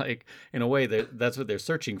almost like, in a way, that's what they're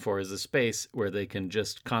searching for, is a space where they can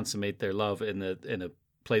just consummate their love in a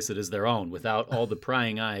place that is their own, without all the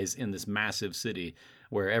prying eyes in this massive city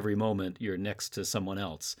where every moment you're next to someone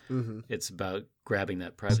else. Mm-hmm. It's about grabbing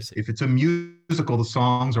that privacy. If it's a musical, the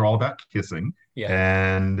songs are all about kissing.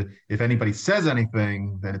 Yeah. And if anybody says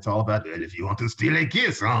anything, then it's all about, if you want to steal a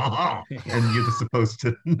kiss, and you're just supposed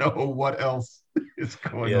to know what else is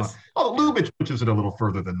going on. Oh, Lubitsch pushes it a little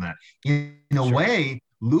further than that. In a way,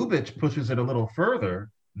 Lubitsch pushes it a little further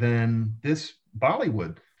than this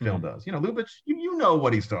Bollywood film does. Lubitsch, you know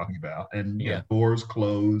what he's talking about, and doors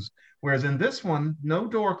close. Whereas in this one, no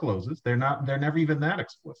door closes. They're never even that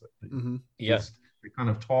explicit. Mm-hmm. They kind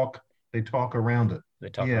of talk. They talk around it. They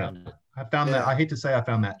talk around it. I found that. I hate to say I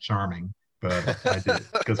found that charming, but I did,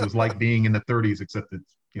 because it was like being in the 30s, except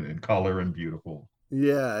it's in color and beautiful.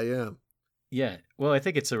 Yeah. Well, I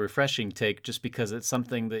think it's a refreshing take, just because it's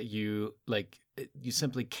something that you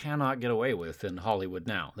simply cannot get away with in Hollywood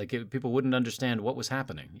now. Like, people wouldn't understand what was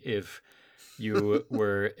happening if you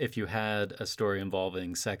had a story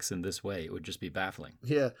involving sex in this way. It would just be baffling.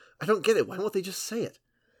 Yeah. I don't get it. Why won't they just say it?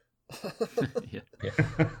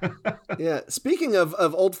 Yeah. Speaking of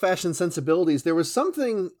old-fashioned sensibilities, there was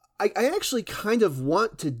something I actually kind of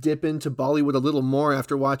want to dip into Bollywood a little more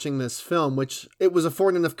after watching this film, which it was a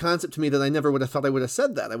foreign enough concept to me that I never would have thought I would have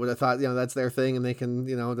said that. I would have thought, that's their thing, and they can,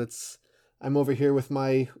 I'm over here with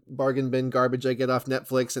my bargain bin garbage I get off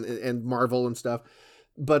Netflix and Marvel and stuff.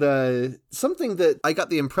 But something that I got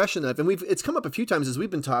the impression of, and it's come up a few times as we've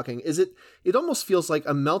been talking, is it almost feels like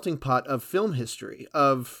a melting pot of film history,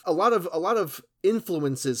 of a lot of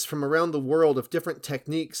influences from around the world, of different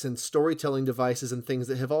techniques and storytelling devices and things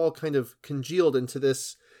that have all kind of congealed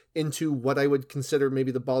into what I would consider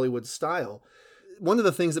maybe the Bollywood style. One of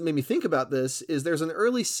the things that made me think about this is there's an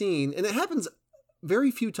early scene, and it happens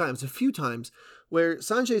a few times, where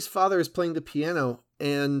Sanjay's father is playing the piano,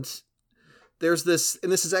 and there's this,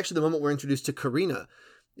 and this is actually the moment we're introduced to Karina.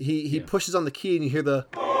 He pushes on the key, and you hear the,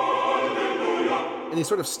 and he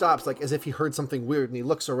sort of stops, like as if he heard something weird, and he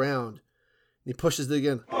looks around, and he pushes it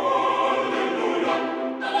again. Ow!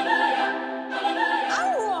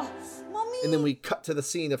 Mommy, And then we cut to the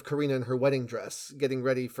scene of Karina in her wedding dress, getting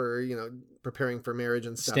ready for, preparing for marriage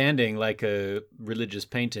and stuff. Standing like a religious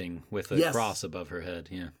painting with a cross above her head.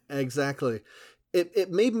 Yeah, exactly.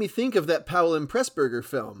 It made me think of that Powell and Pressburger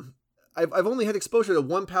film. I've only had exposure to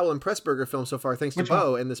one Powell and Pressburger film so far, thanks to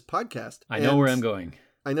Beau and this podcast. I know where I'm going.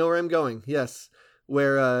 I know where I'm going. Yes,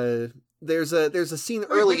 where there's a scene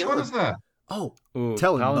early on. What is that? Oh,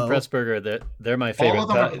 tell him. Powell and Pressburger. They're my favorite. All of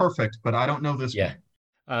them are perfect, but I don't know this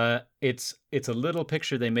one. It's a little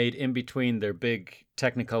picture they made in between their big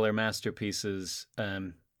Technicolor masterpieces.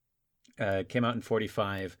 Came out in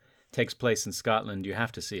 1945. Takes place in Scotland. You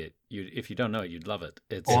have to see it. If you don't know it, you'd love it.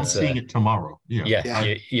 I'm seeing it tomorrow.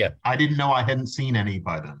 Yeah. I didn't know I hadn't seen any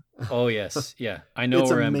by then. Oh yes, yeah. I know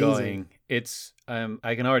where I'm going. It's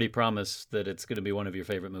I can already promise that it's going to be one of your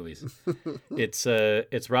favorite movies.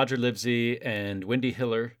 It's Roger Livesey and Wendy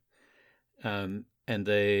Hiller, and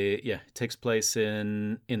it takes place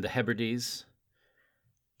in the Hebrides,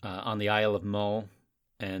 on the Isle of Mull,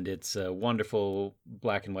 and it's a wonderful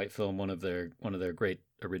black and white film. One of their great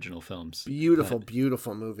original films.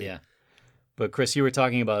 Beautiful movie. Yeah. But Chris, you were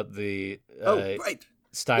talking about the right.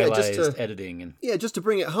 stylized editing. And just to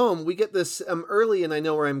bring it home, we get this early, and I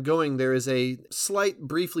know where I'm going. There is a slight,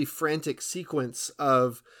 briefly frantic sequence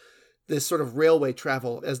of this sort of railway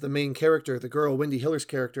travel as the main character, the girl, Wendy Hiller's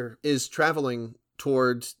character, is traveling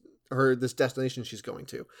towards this destination she's going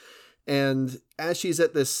to. And as she's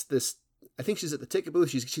at this I think she's at the ticket booth,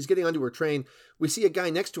 she's getting onto her train, we see a guy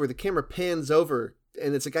next to her, the camera pans over,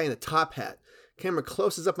 and it's a guy in a top hat. Camera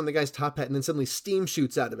closes up on the guy's top hat, and then suddenly steam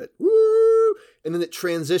shoots out of it. Woo! And then it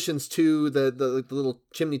transitions to the little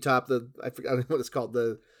chimney top, I forgot what it's called,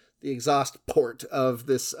 the exhaust port of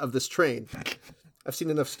this train. I've seen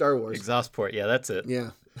enough Star Wars. Exhaust port, yeah, that's it.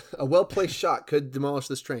 Yeah. A well-placed shot could demolish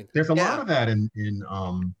this train. There's a lot of that in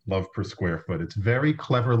Love Per Square Foot. It's very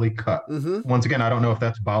cleverly cut. Mm-hmm. Once again, I don't know if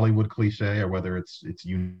that's Bollywood cliche or whether it's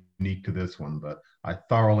unique to this one, but I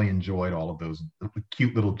thoroughly enjoyed all of those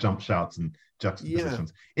cute little jump shots and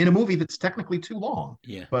juxtapositions in a movie that's technically too long.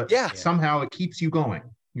 Yeah. But somehow it keeps you going.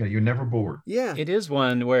 You're never bored. Yeah. It is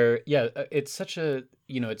one where, it's such a,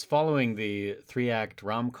 it's following the 3-act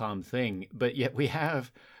rom-com thing, but yet we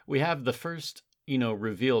have the first,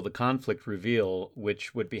 reveal, the conflict reveal,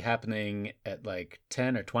 which would be happening at like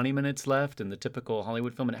 10 or 20 minutes left in the typical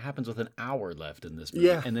Hollywood film, and it happens with an hour left in this movie.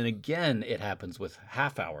 Yeah. And then again, it happens with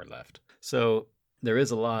half hour left. So there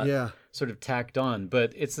is a lot sort of tacked on,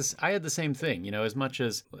 but it's this. I had the same thing, as much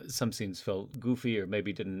as some scenes felt goofy or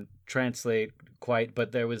maybe didn't translate quite,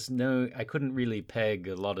 but there was I couldn't really peg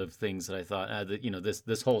a lot of things that I thought,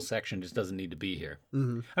 this whole section just doesn't need to be here.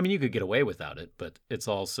 Mm-hmm. I mean, you could get away without it, but it's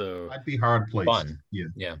also I'd be hard placed. Fun.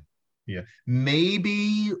 Yeah.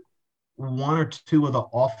 Maybe one or two of the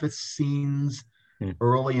office scenes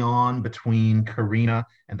early on between Karina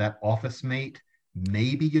and that office mate.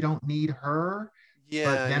 Maybe you don't need her. Yeah.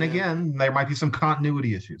 But then again, there might be some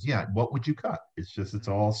continuity issues. Yeah. What would you cut? It's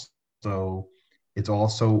all so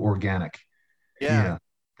organic. Yeah.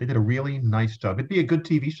 They did a really nice job. It'd be a good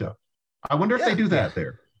TV show. I wonder if they do that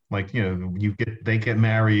there. Like, they get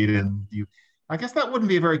married and I guess that wouldn't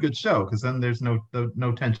be a very good show because then there's no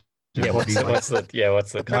tension. Yeah, what's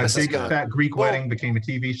the big fat Greek wedding became a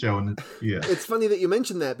TV show, and It's funny that you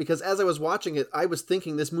mentioned that because as I was watching it, I was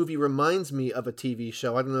thinking this movie reminds me of a TV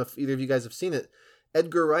show. I don't know if either of you guys have seen it.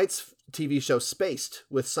 Edgar Wright's TV show Spaced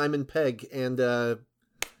with Simon Pegg and that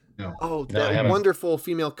wonderful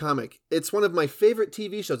female comic. It's one of my favorite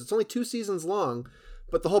TV shows. It's only 2 seasons long,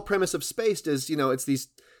 but the whole premise of Spaced is it's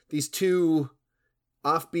these two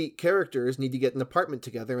offbeat characters need to get an apartment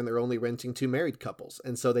together, and they're only renting 2 married couples,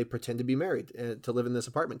 and so they pretend to be married and to live in this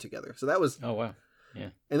apartment together. So that was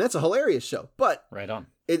and that's a hilarious show. But right on.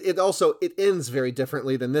 It also ends very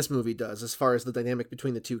differently than this movie does as far as the dynamic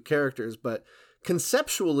between the 2 characters. But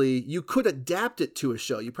conceptually, you could adapt it to a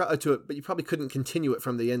show. But you probably couldn't continue it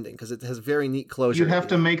from the ending because it has very neat closure. You'd have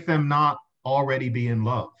to make them not already be in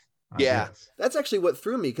love. I guess. That's actually what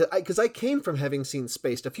threw me because I came from having seen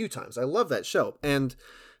Spaced a few times. I love that show, and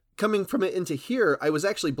coming from it into here, I was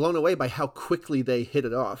actually blown away by how quickly they hit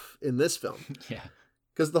it off in this film. Yeah,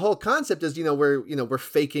 because the whole concept is we're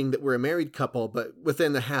faking that we're a married couple, but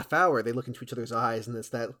within a half hour they look into each other's eyes, and it's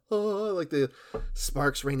that like the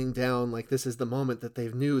sparks raining down, like this is the moment that they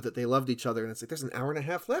knew that they loved each other, and it's like there's an hour and a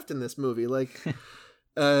half left in this movie, like.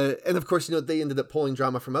 And of course, they ended up pulling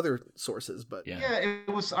drama from other sources, but it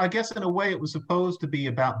was, I guess in a way it was supposed to be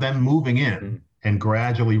about them moving in and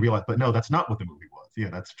gradually realize, but no, that's not what the movie was. Yeah,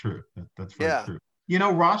 that's true. That's very true.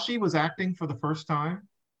 Rashi was acting for the first time.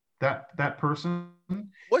 That person,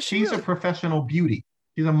 she's a professional beauty.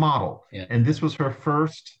 She's a model. Yeah. And this was her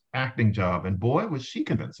first acting job, and boy, was she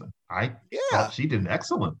convincing. I Yeah. thought she did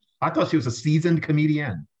excellent. I thought she was a seasoned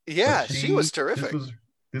comedian. Yeah, But she was terrific.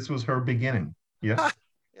 This was her beginning. Yeah.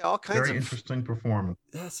 Yeah, all kinds Very of interesting performance.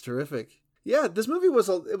 That's terrific. Yeah, this movie was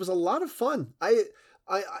a lot of fun. I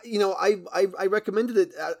recommended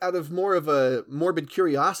it out of more of a morbid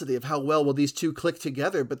curiosity of how well will these two click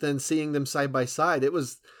together, but then seeing them side by side, that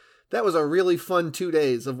was a really fun 2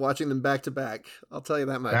 days of watching them back to back. I'll tell you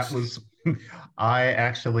that much. That was,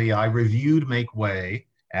 I reviewed Make Way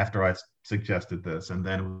after I suggested this, and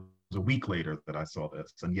then it was a week later that I saw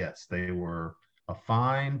this. And yes, they were a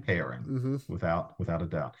fine pairing, without a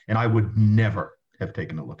doubt. And I would never have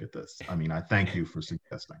taken a look at this. I mean, I thank you for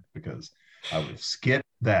suggesting, because I would have skipped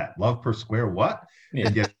that. Love per Square, what? Yeah.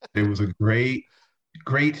 And yet it was a great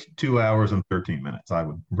 2 hours and 13 minutes. I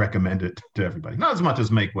would recommend it to everybody. Not as much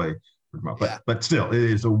as Make Way, but still, it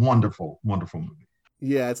is a wonderful, wonderful movie.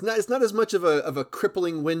 Yeah, it's not as much of a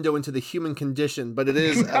crippling window into the human condition, but it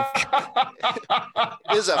is it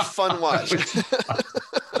is a fun watch.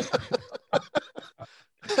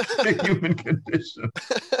 The human condition.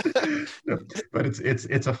 But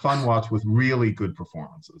it's a fun watch with really good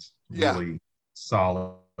performances. Really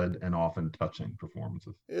solid and often touching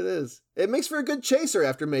performances. It is. It makes for a good chaser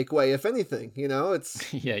after Make Way, if anything.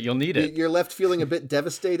 It's yeah, you'll need it. You're left feeling a bit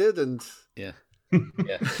devastated, and yeah.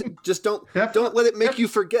 Just don't let it make you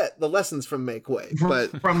forget the lessons from Make Way.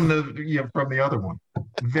 But from the other one,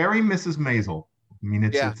 very Mrs. Maisel. I mean,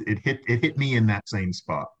 it hit me in that same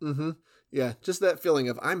spot. Mm-hmm. Yeah, just that feeling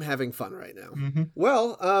of I'm having fun right now. Mm-hmm.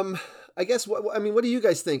 Well, I guess what do you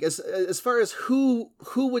guys think as far as who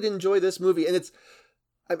would enjoy this movie? And it's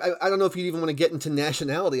I don't know if you even want to get into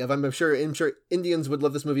nationality of. I'm sure Indians would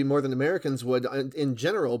love this movie more than Americans would in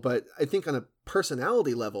general, but I think on a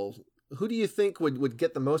personality level, who do you think would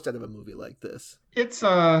get the most out of a movie like this? It's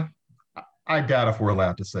I doubt if we're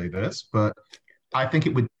allowed to say this, but I think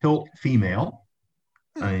it would tilt female.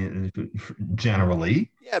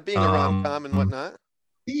 Generally. Yeah, being a rom-com and whatnot.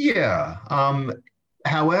 Yeah.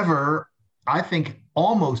 However, I think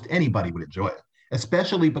almost anybody would enjoy it,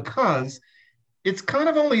 especially because it's kind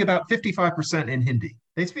of only about 55% in Hindi.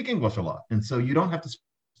 They speak English a lot, and so you don't have to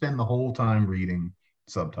spend the whole time reading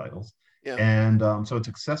subtitles. Yeah. And so it's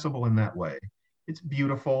accessible in that way. It's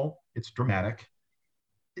beautiful. It's dramatic.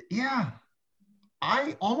 Yeah.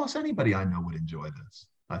 Almost anybody I know would enjoy this,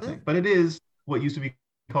 I think. But it is what used to be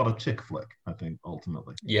called a chick flick, I think,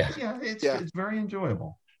 ultimately. Yeah. Yeah, it's very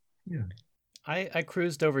enjoyable. Yeah. I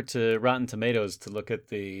cruised over to Rotten Tomatoes to look at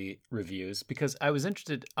the reviews because I was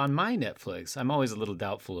interested on my Netflix. I'm always a little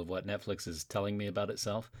doubtful of what Netflix is telling me about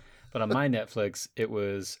itself. But on my Netflix, it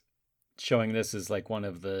was showing this as like one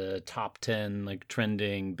of the top 10 like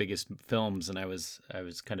trending biggest films. And I was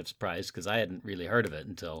kind of surprised because I hadn't really heard of it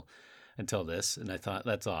until this, and I thought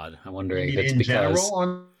that's odd. I'm wondering if it's in because general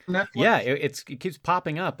on Netflix? Yeah, it keeps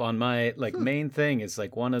popping up on my like main thing. It's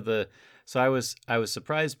like one of the. So I was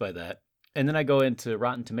surprised by that, and then I go into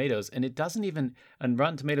Rotten Tomatoes, and it doesn't even on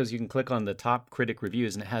Rotten Tomatoes. You can click on the top critic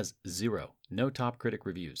reviews, and it has no top critic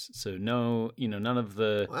reviews. So no, none of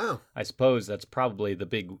the. Wow. I suppose that's probably the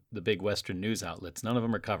big Western news outlets. None of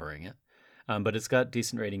them are covering it. But it's got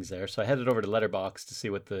decent ratings there. So I headed over to Letterboxd to see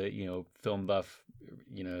what the, film buff,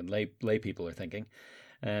 lay people are thinking.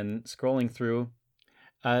 And scrolling through,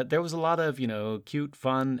 there was a lot of, cute,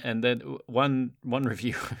 fun. And then one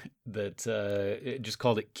review that it just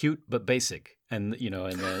called it cute but basic. And,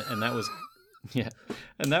 and that was, yeah.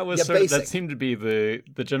 And that was that seemed to be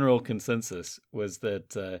the general consensus was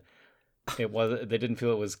that they didn't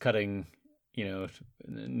feel it was cutting,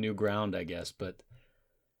 new ground, I guess. But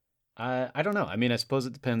I don't know. I mean, I suppose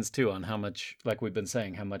it depends too on how much, like we've been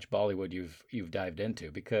saying, how much Bollywood you've dived into.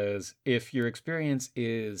 Because if your experience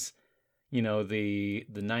is, the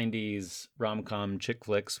 90s rom-com chick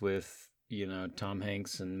flicks with, Tom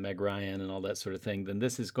Hanks and Meg Ryan and all that sort of thing, then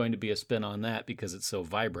this is going to be a spin on that because it's so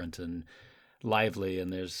vibrant and lively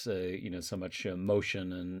and there's, so much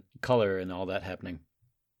motion and color and all that happening.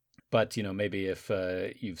 But, maybe if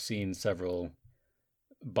you've seen several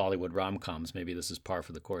Bollywood rom-coms, maybe this is par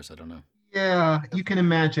for the course. I don't know. Yeah, you can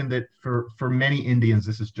imagine that for many Indians,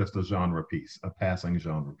 this is just a genre piece, a passing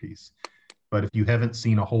genre piece. But if you haven't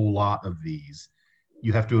seen a whole lot of these,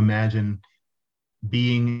 you have to imagine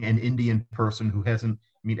being an Indian person who hasn't,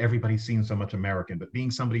 everybody's seen so much American, but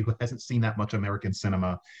being somebody who hasn't seen that much American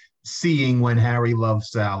cinema, seeing When Harry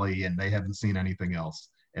Loves Sally and they haven't seen anything else,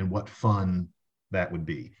 and what fun that would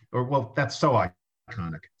be. Or, well, that's so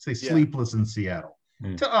iconic. Say Sleepless in Seattle.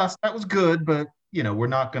 To us, that was good, but, we're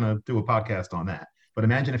not going to do a podcast on that. But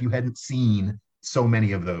imagine if you hadn't seen so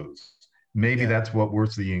many of those. Maybe that's what we're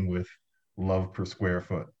seeing with love per square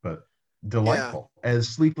foot, but delightful. As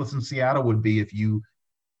Sleepless in Seattle would be if you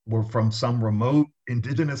were from some remote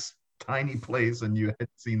indigenous tiny place and you had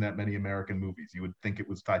seen that many American movies. You would think it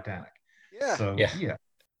was Titanic. Yeah. So, yeah.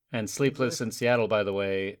 And Sleepless in Seattle, by the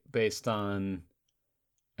way, based on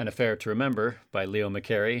An Affair to Remember by Leo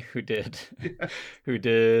McCarey, who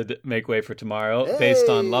did Make Way for Tomorrow, based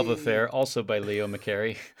on Love Affair, also by Leo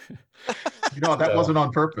McCarey. That wasn't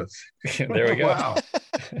on purpose. There we go. Wow.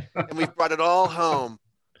 And we've brought it all home.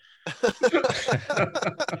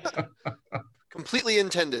 Completely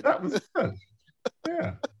intended. That was good.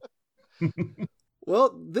 Yeah.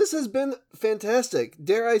 Well, this has been fantastic.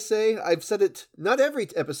 Dare I say, I've said it not every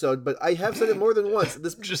episode, but I have said it more than once.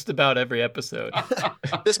 This just about every episode.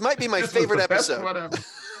 This might be my favorite episode.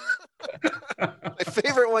 My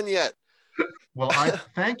favorite one yet. Well, I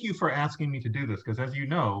thank you for asking me to do this, because as you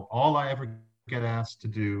know, all I ever get asked to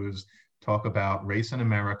do is talk about race in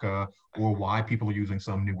America or why people are using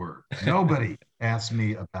some new word. Nobody asks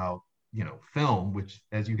me about, film, which,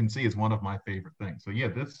 as you can see, is one of my favorite things. So yeah,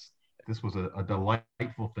 this was a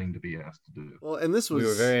delightful thing to be asked to do. Well, and this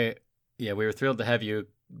was... we were thrilled to have you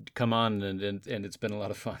come on, and it's been a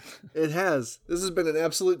lot of fun. It has. This has been an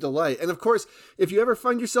absolute delight. And of course, if you ever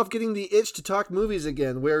find yourself getting the itch to talk movies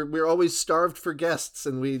again, we're always starved for guests,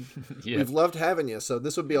 and we've loved having you. So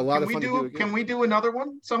this would be a lot of fun to do again. Can we do another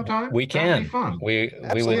one sometime? We can. That'd be fun. We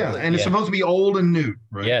would. Yeah. And it's supposed to be old and new,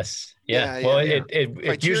 right? Yes. Yeah. Well,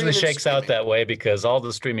 it usually shakes out that way because all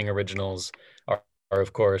the streaming originals are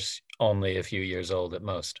of course only a few years old at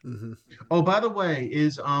most. Mm-hmm. Oh, by the way,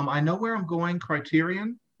 is I know where I'm going,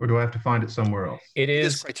 Criterion, or do I have to find it somewhere else? It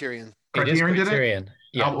is Criterion. Criterion did Criterion. it?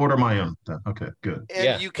 Yeah. I'll order my own then. Okay, good.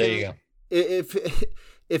 And you can, there you go.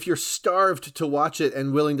 If you're starved to watch it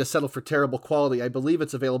and willing to settle for terrible quality, I believe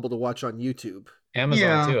it's available to watch on YouTube.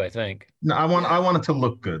 Amazon too, I think. No, I want it to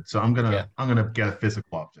look good, so I'm gonna get a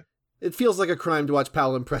physical object. It feels like a crime to watch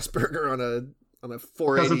Powell and Pressburger on a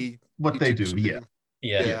 480. What they do, screen.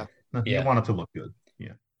 Yeah. You want it to look good.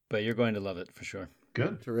 Yeah. But you're going to love it for sure.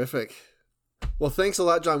 Good. Terrific. Well, thanks a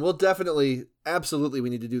lot, John. We'll absolutely we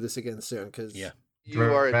need to do this again soon, because you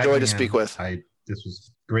are a joy to speak with. This was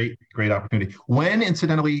great opportunity. When,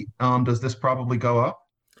 incidentally, does this probably go up?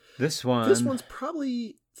 This one's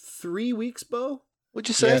probably 3 weeks, Beau. Would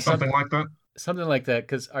you say? Yeah, something like that? Something like that,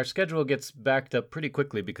 because our schedule gets backed up pretty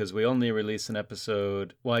quickly because we only release an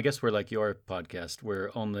episode. Well, I guess we're like your podcast.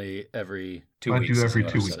 We're only every 2 weeks. I do every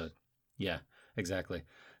 2 weeks. Yeah, exactly.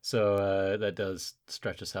 So that does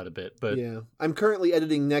stretch us out a bit. But yeah, I'm currently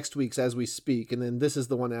editing next week's as we speak, and then this is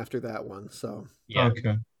the one after that one. So yeah.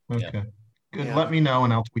 Okay. Yeah. Good. Yeah. Let me know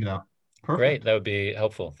and I'll tweet out. Perfect. Great. That would be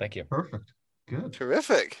helpful. Thank you. Perfect. Good.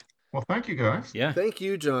 Terrific. Well, thank you guys. Yeah. Thank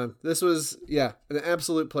you, John. This was an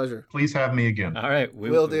absolute pleasure. Please have me again. All right.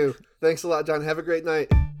 Will do. Thanks a lot, John. Have a great night.